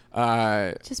long.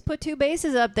 Just put 2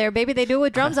 basses up there, baby. They do it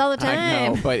with drums all the time. I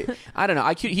know, but I don't know.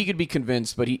 He could be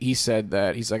convinced, but he said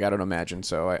that he's like, I don't imagine.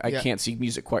 So I can't see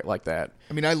music quite like that.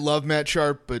 I mean, I love Matt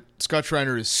Sharp, but Scott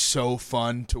Schreiner is so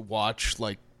fun to watch,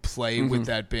 like play with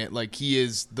that band. Like he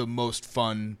is the most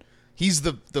fun. He's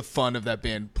the fun of that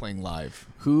band playing live.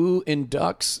 Who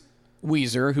inducts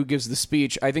Weezer? Who gives the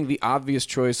speech? I think the obvious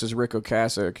choice is Rick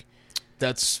Ocasek.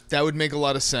 That would make a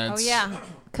lot of sense. Oh yeah,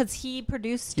 because he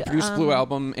produced Blue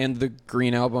Album and the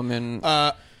Green Album,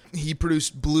 and he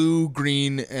produced Blue,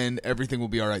 Green, and Everything Will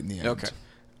Be All Right in the End. Okay,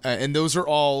 and those are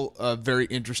all very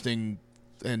interesting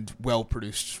and well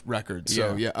produced records.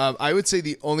 So I would say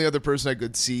the only other person I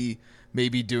could see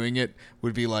maybe doing it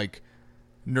would be like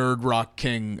nerd rock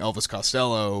king Elvis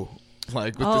Costello.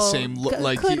 Like with the same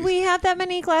like could we have that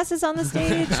many glasses on the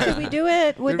stage? Could we do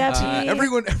it? Would that be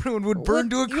everyone would burn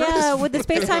to a crisp? Yeah, would the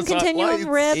space-time continuum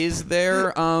rip? Is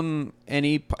there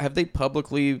any have they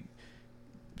publicly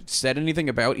said anything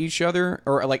about each other,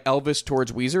 or like Elvis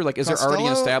towards Weezer? Like, is there already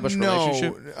an established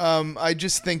relationship? I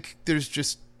just think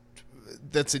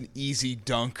that's an easy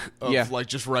dunk of like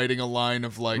just writing a line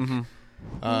of like,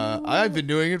 I've been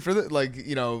doing it for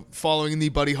following the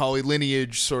Buddy Holly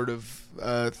lineage sort of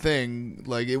thing.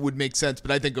 Like, it would make sense,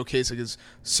 but I think Ocasek is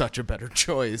such a better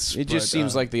choice. It just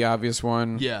seems like the obvious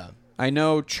one. Yeah. I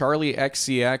know Charlie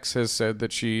XCX has said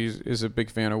that she is a big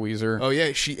fan of Weezer. Oh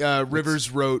yeah, she Rivers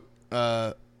wrote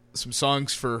some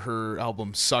songs for her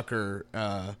album Sucker,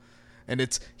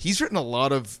 and he's written a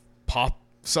lot of pop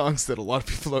songs that a lot of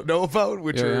people don't know about,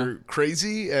 which are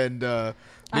crazy. And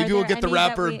maybe we'll get the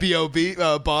rapper B.O.B.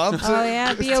 Bob. Oh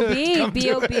yeah,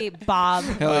 B.O.B. Bob.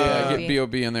 Hell yeah, get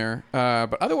B.O.B. in there.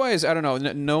 But otherwise, I don't know.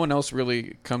 No one else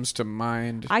really comes to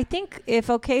mind. I think if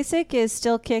Ocasek is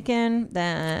still kicking,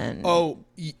 then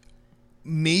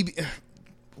Maybe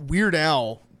Weird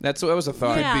Al. That was a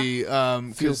thought. Yeah.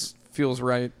 Could be Feels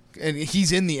right. And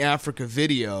he's in the Africa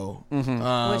video,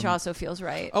 which also feels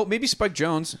right. Oh, maybe Spike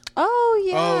Jonze. Oh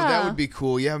yeah. Oh, that would be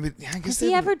cool. Yeah, I guess Has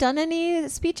he ever done any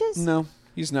speeches? No,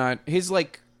 he's not. His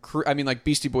like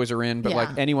Beastie Boys are in, but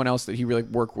like anyone else that he really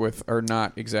worked with are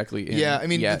not exactly in. Yeah, I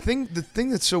mean yet. the thing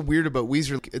that's so weird about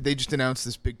Weezer, they just announced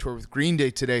this big tour with Green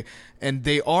Day today, and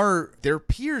they're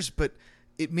peers, but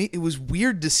it was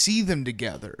weird to see them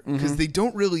together because they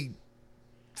don't really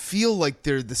feel like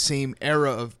they're the same era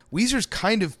of Weezer's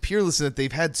kind of peerless in that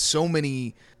they've had so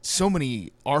many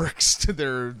arcs to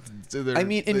their I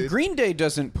mean, and Green Day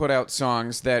doesn't put out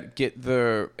songs that get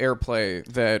the airplay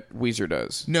that Weezer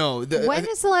does. No. When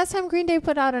is the last time Green Day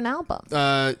put out an album?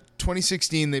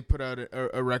 2016 they put out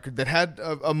a record that had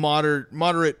a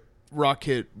moderate rock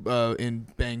hit in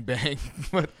Bang Bang.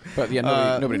 but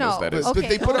yeah, nobody knows that is. Okay, but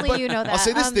they put only out, you know that. I'll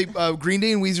say this, Green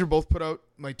Day and Weezer both put out,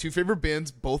 my two favorite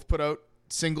bands both put out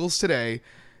singles today,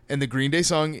 and the Green Day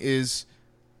song is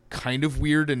kind of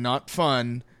weird and not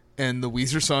fun, and the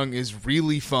Weezer song is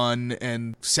really fun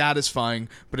and satisfying,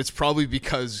 but it's probably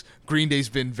because Green Day's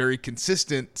been very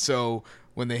consistent, so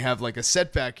when they have like a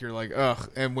setback, you're like, ugh.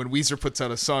 And when Weezer puts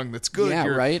out a song that's good,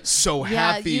 you're so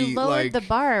happy. Yeah, you lowered the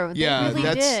bar. They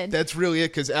really did. That's really it,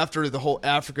 because after the whole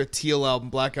Africa Teal album,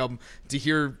 Black Album, to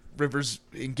hear Rivers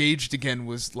engaged again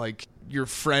was like, your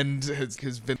friend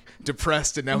has been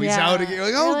depressed and now he's out again. You're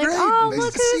like, oh, you're great. Like, nice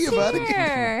look to see you, buddy.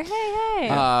 here.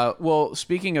 Hey. Well,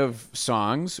 speaking of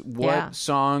songs, what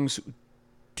songs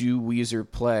do Weezer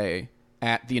play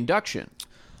at the induction?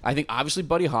 I think obviously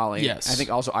Buddy Holly. Yes. I think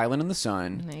also Island in the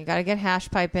Sun. You got to get Hash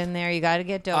Pipe in there. You got to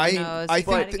get Dominoes. I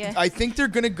think they're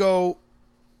going to go.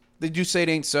 Did you say it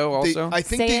ain't so also? I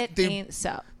think they ain't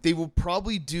so. They will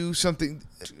probably do something,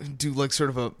 like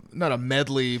sort of a, not a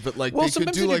medley, but like well, they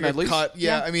could do like a cut.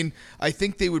 Yeah, I mean, I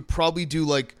think they would probably do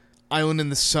like Island in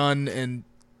the Sun and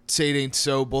Say It Ain't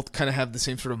So, both kind of have the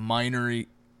same sort of minor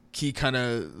key kind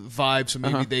of vibe, so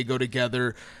maybe they go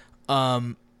together.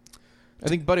 I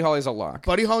think Buddy Holly's a lock.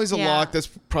 Buddy Holly's a lock. That's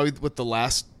probably what the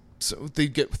last. So they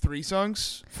get 3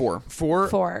 songs. 4.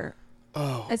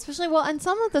 Oh, especially and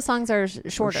some of the songs are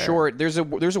shorter. Short. There's a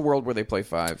world where they play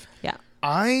 5. Yeah.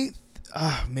 I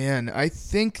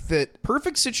think that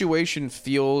Perfect Situation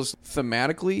feels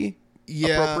thematically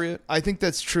appropriate. I think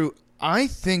that's true. I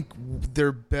think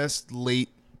their best late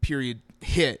period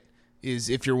hit is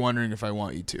If You're Wondering If I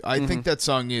Want You To. I think that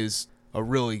song is a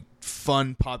really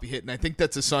fun poppy hit, and I think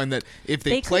that's a song that if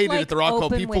they played it at the Rock Hall,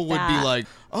 people would be like,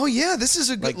 oh yeah, this is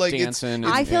a good like dancing.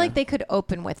 I feel like they could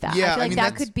open with that. Yeah, I feel like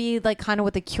that could be like kind of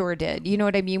what The Cure did. You know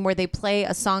what I mean? Where they play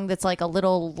a song that's like a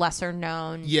little lesser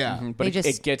known. Yeah. But they just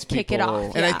it gets kick people it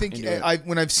off. And I think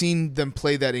when I've seen them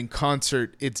play that in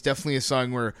concert, it's definitely a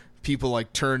song where people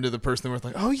like turn to the person that was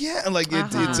like, oh yeah, and like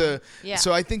it's a. Yeah.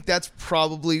 So I think that's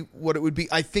probably what it would be.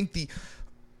 I think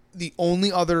the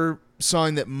only other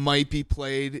song that might be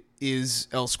played is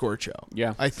El Scorcho.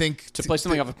 Yeah, I think to play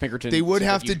something off of Pinkerton, they would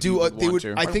have to do. They would.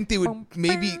 To. I think they would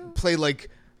maybe play like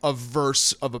a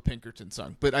verse of a Pinkerton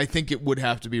song, but I think it would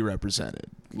have to be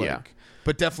represented.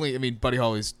 But definitely, I mean, Buddy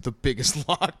Holly's the biggest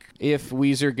lock. If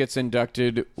Weezer gets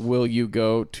inducted, will you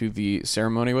go to the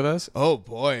ceremony with us? Oh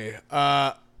boy,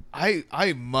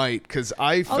 I might, because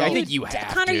I think you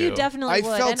have Connor, to. you definitely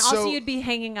would, and also so- you'd be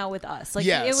hanging out with us. Like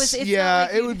yes, it's yeah, not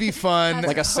like it would be fun.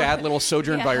 Like a sad little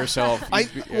sojourn by yourself.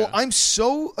 Well, I'm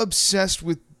so obsessed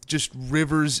with just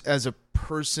Rivers as a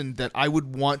person that I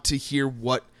would want to hear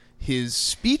what his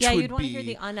speech would you'd want be, to hear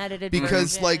the unedited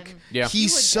because version. like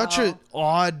he's such an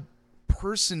odd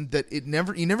person that you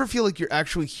never feel like you're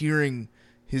actually hearing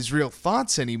his real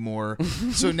thoughts anymore.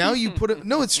 So now you put it.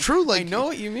 No, it's true. Like I know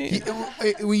what you mean.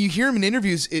 When you hear him in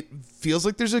interviews, it feels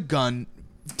like there's a gun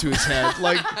to his head.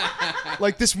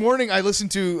 Like this morning, I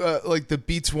listened to like the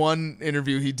Beats One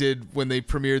interview he did when they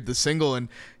premiered the single, and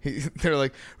they're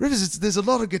like, Rivers, there's a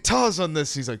lot of guitars on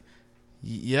this. He's like,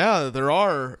 yeah, there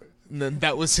are. And then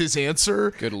that was his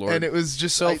answer. Good Lord. And it was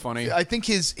just so funny. I think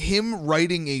him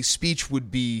writing a speech would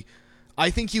be, I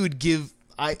think he would give.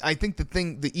 I think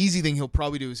the easy thing he'll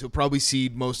probably do is he'll probably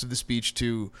cede most of the speech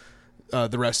to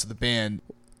the rest of the band.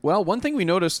 Well, one thing we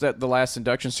noticed at the last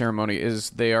induction ceremony is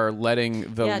they are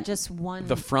letting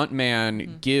the front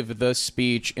man give the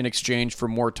speech in exchange for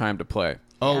more time to play.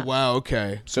 Oh, wow,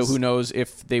 okay. So who knows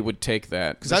if they would take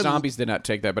that. Because the Zombies did not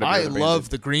take that. But I love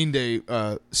the Green Day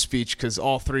speech because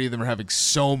all three of them are having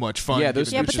so much fun. Yeah,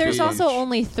 but there's also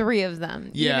only 3 of them.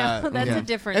 Yeah. You know? That's a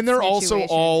different And they're situation. also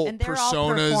all and they're personas. all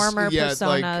performer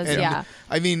personas,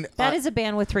 I mean... that is a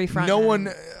band with 3 frontmen. No one...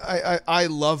 I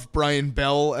love Brian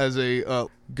Bell as a...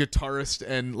 guitarist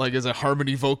and like as a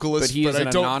harmony vocalist, but I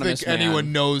don't think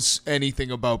anyone knows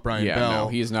anything about Brian Bell. No,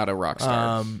 he is not a rock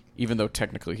star, even though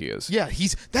technically he is. Yeah,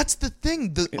 that's the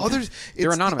thing. The others,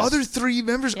 they're anonymous. The other 3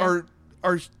 members are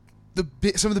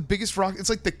some of the biggest rock. It's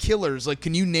like the Killers. Like,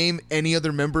 can you name any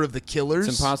other member of the Killers?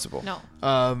 It's impossible. No.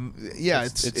 Yeah,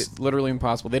 it's literally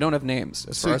impossible. They don't have names,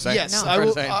 as far as I know. Yes,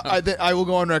 I will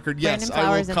go on record. Brandon Yes,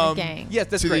 Flowers I will come. And the gang. Yes,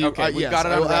 that's great. Okay, we've yes, got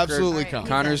it on I will record. absolutely come.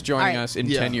 Connor's joining us in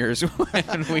 10 years.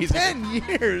 10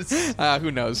 years.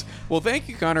 Who knows? Well, thank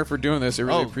you, Connor, for doing this. I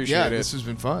really appreciate it. This has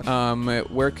been fun.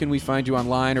 Where can we find you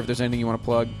online, or if there's anything you want to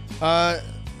plug?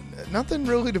 Nothing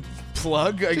really to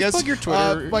plug. I guess plug your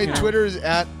Twitter. My Twitter is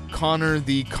at Connor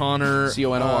the Connor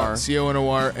CONOR.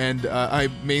 CONOR, and I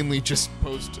mainly just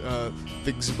post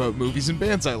things about movies and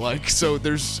bands I like. So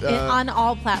there's on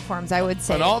all platforms, I would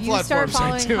say. On all if you start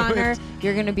platforms, following Connor,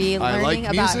 you're going to be learning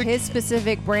about music. his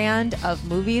specific brand of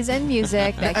movies and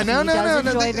music that he does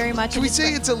enjoy very much. Can we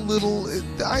say it's a little?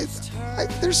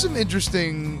 There's some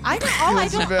interesting. I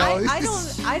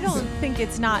don't think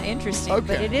it's not interesting, Okay.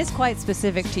 but it is quite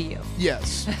specific to you.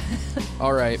 Yes.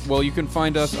 All right. Well, you can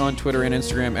find us on Twitter and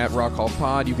Instagram at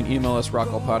RockHallPod. You can email us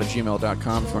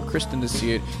rockhallpod@gmail.com. If you want Kristen to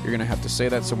see it, you're going to have to say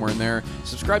that somewhere in there.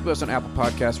 Subscribe to us on Apple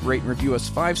Podcasts. Rate and review us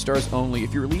 5 stars only.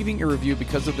 If you're leaving a review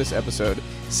because of this episode,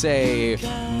 say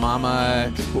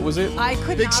Mama... What was it? I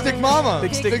could Big not Stick remember. Mama.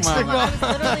 Big Stick Mama. I was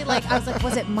literally like,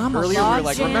 was it Mama Earlier we were Log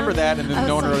like, Jam? remember that, and then I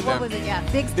no was one like, wrote what that. was it? Yeah,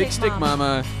 Big Stick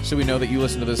Mama, so we know that you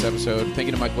listen to this episode. Thank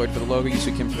you to Mike Lloyd for the logo,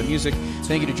 Yusuf Kim for the music.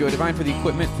 Thank you to Joy Devine for the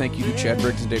equipment. Thank you to Chad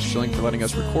Briggs and Dave Schilling for letting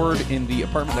us record in the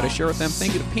apartment that I share with them.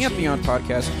 Thank you to Pantheon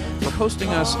Podcast for hosting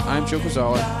us. I'm Joe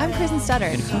Kozala. I'm Kristen Stutter.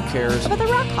 And who cares about the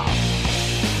Rock Hall?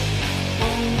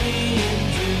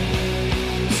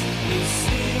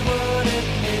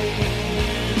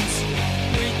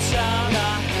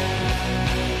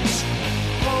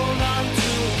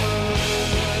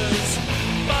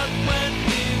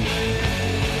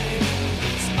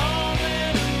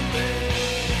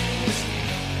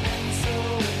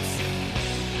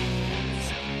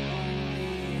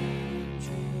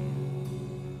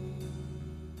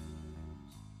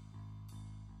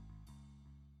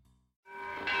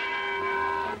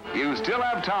 You still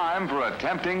have time for a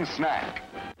tempting snack.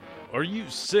 Are you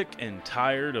sick and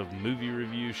tired of movie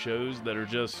review shows that are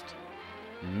just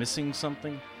missing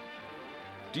something?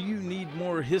 Do you need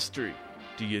more history?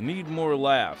 Do you need more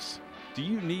laughs? Do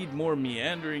you need more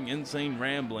meandering, insane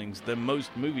ramblings than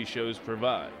most movie shows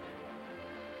provide?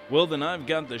 Well, then I've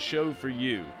got the show for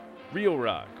you, Real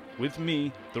Rock, with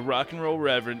me, the rock and roll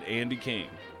Reverend Andy King.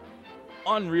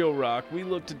 On Real Rock, we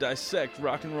look to dissect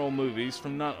rock and roll movies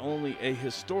from not only a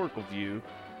historical view,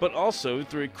 but also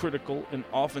through a critical and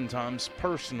oftentimes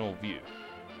personal view.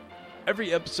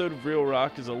 Every episode of Real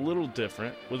Rock is a little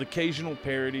different, with occasional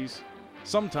parodies,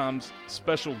 sometimes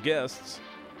special guests,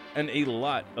 and a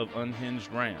lot of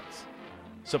unhinged rants.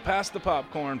 So pass the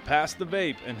popcorn, pass the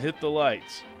vape, and hit the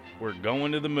lights. We're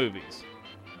going to the movies.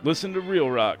 Listen to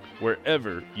Real Rock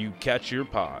wherever you catch your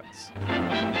pods.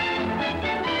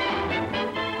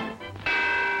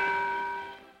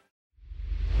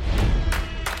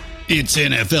 It's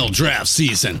NFL draft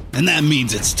season, and that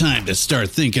means it's time to start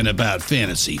thinking about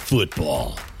fantasy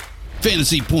football.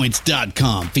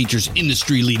 FantasyPoints.com features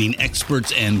industry-leading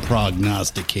experts and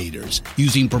prognosticators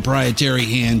using proprietary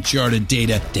hand-charted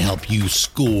data to help you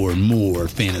score more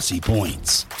fantasy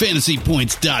points.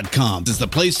 FantasyPoints.com is the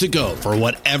place to go for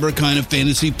whatever kind of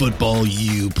fantasy football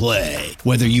you play.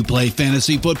 Whether you play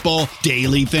fantasy football,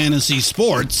 daily fantasy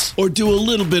sports, or do a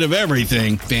little bit of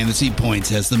everything, Fantasy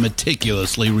Points has the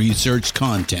meticulously researched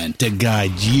content to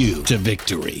guide you to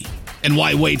victory. And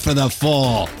why wait for the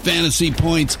fall? Fantasy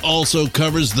Points also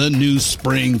covers the new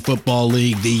spring football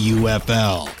league, the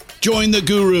UFL. Join the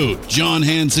guru, John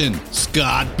Hansen,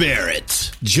 Scott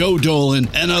Barrett, Joe Dolan,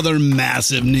 and other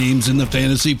massive names in the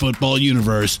fantasy football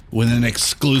universe with an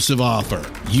exclusive offer.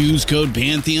 Use code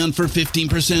Pantheon for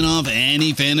 15% off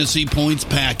any Fantasy Points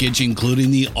package, including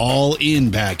the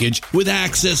all-in package, with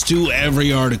access to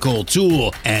every article,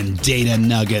 tool, and data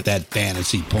nugget that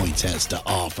Fantasy Points has to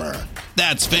offer.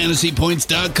 That's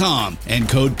fantasypoints.com and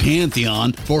code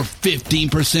Pantheon for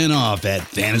 15% off at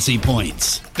Fantasy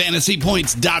Points.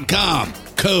 Fantasypoints.com.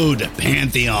 Code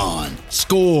Pantheon.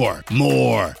 Score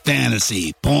more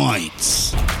fantasy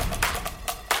points.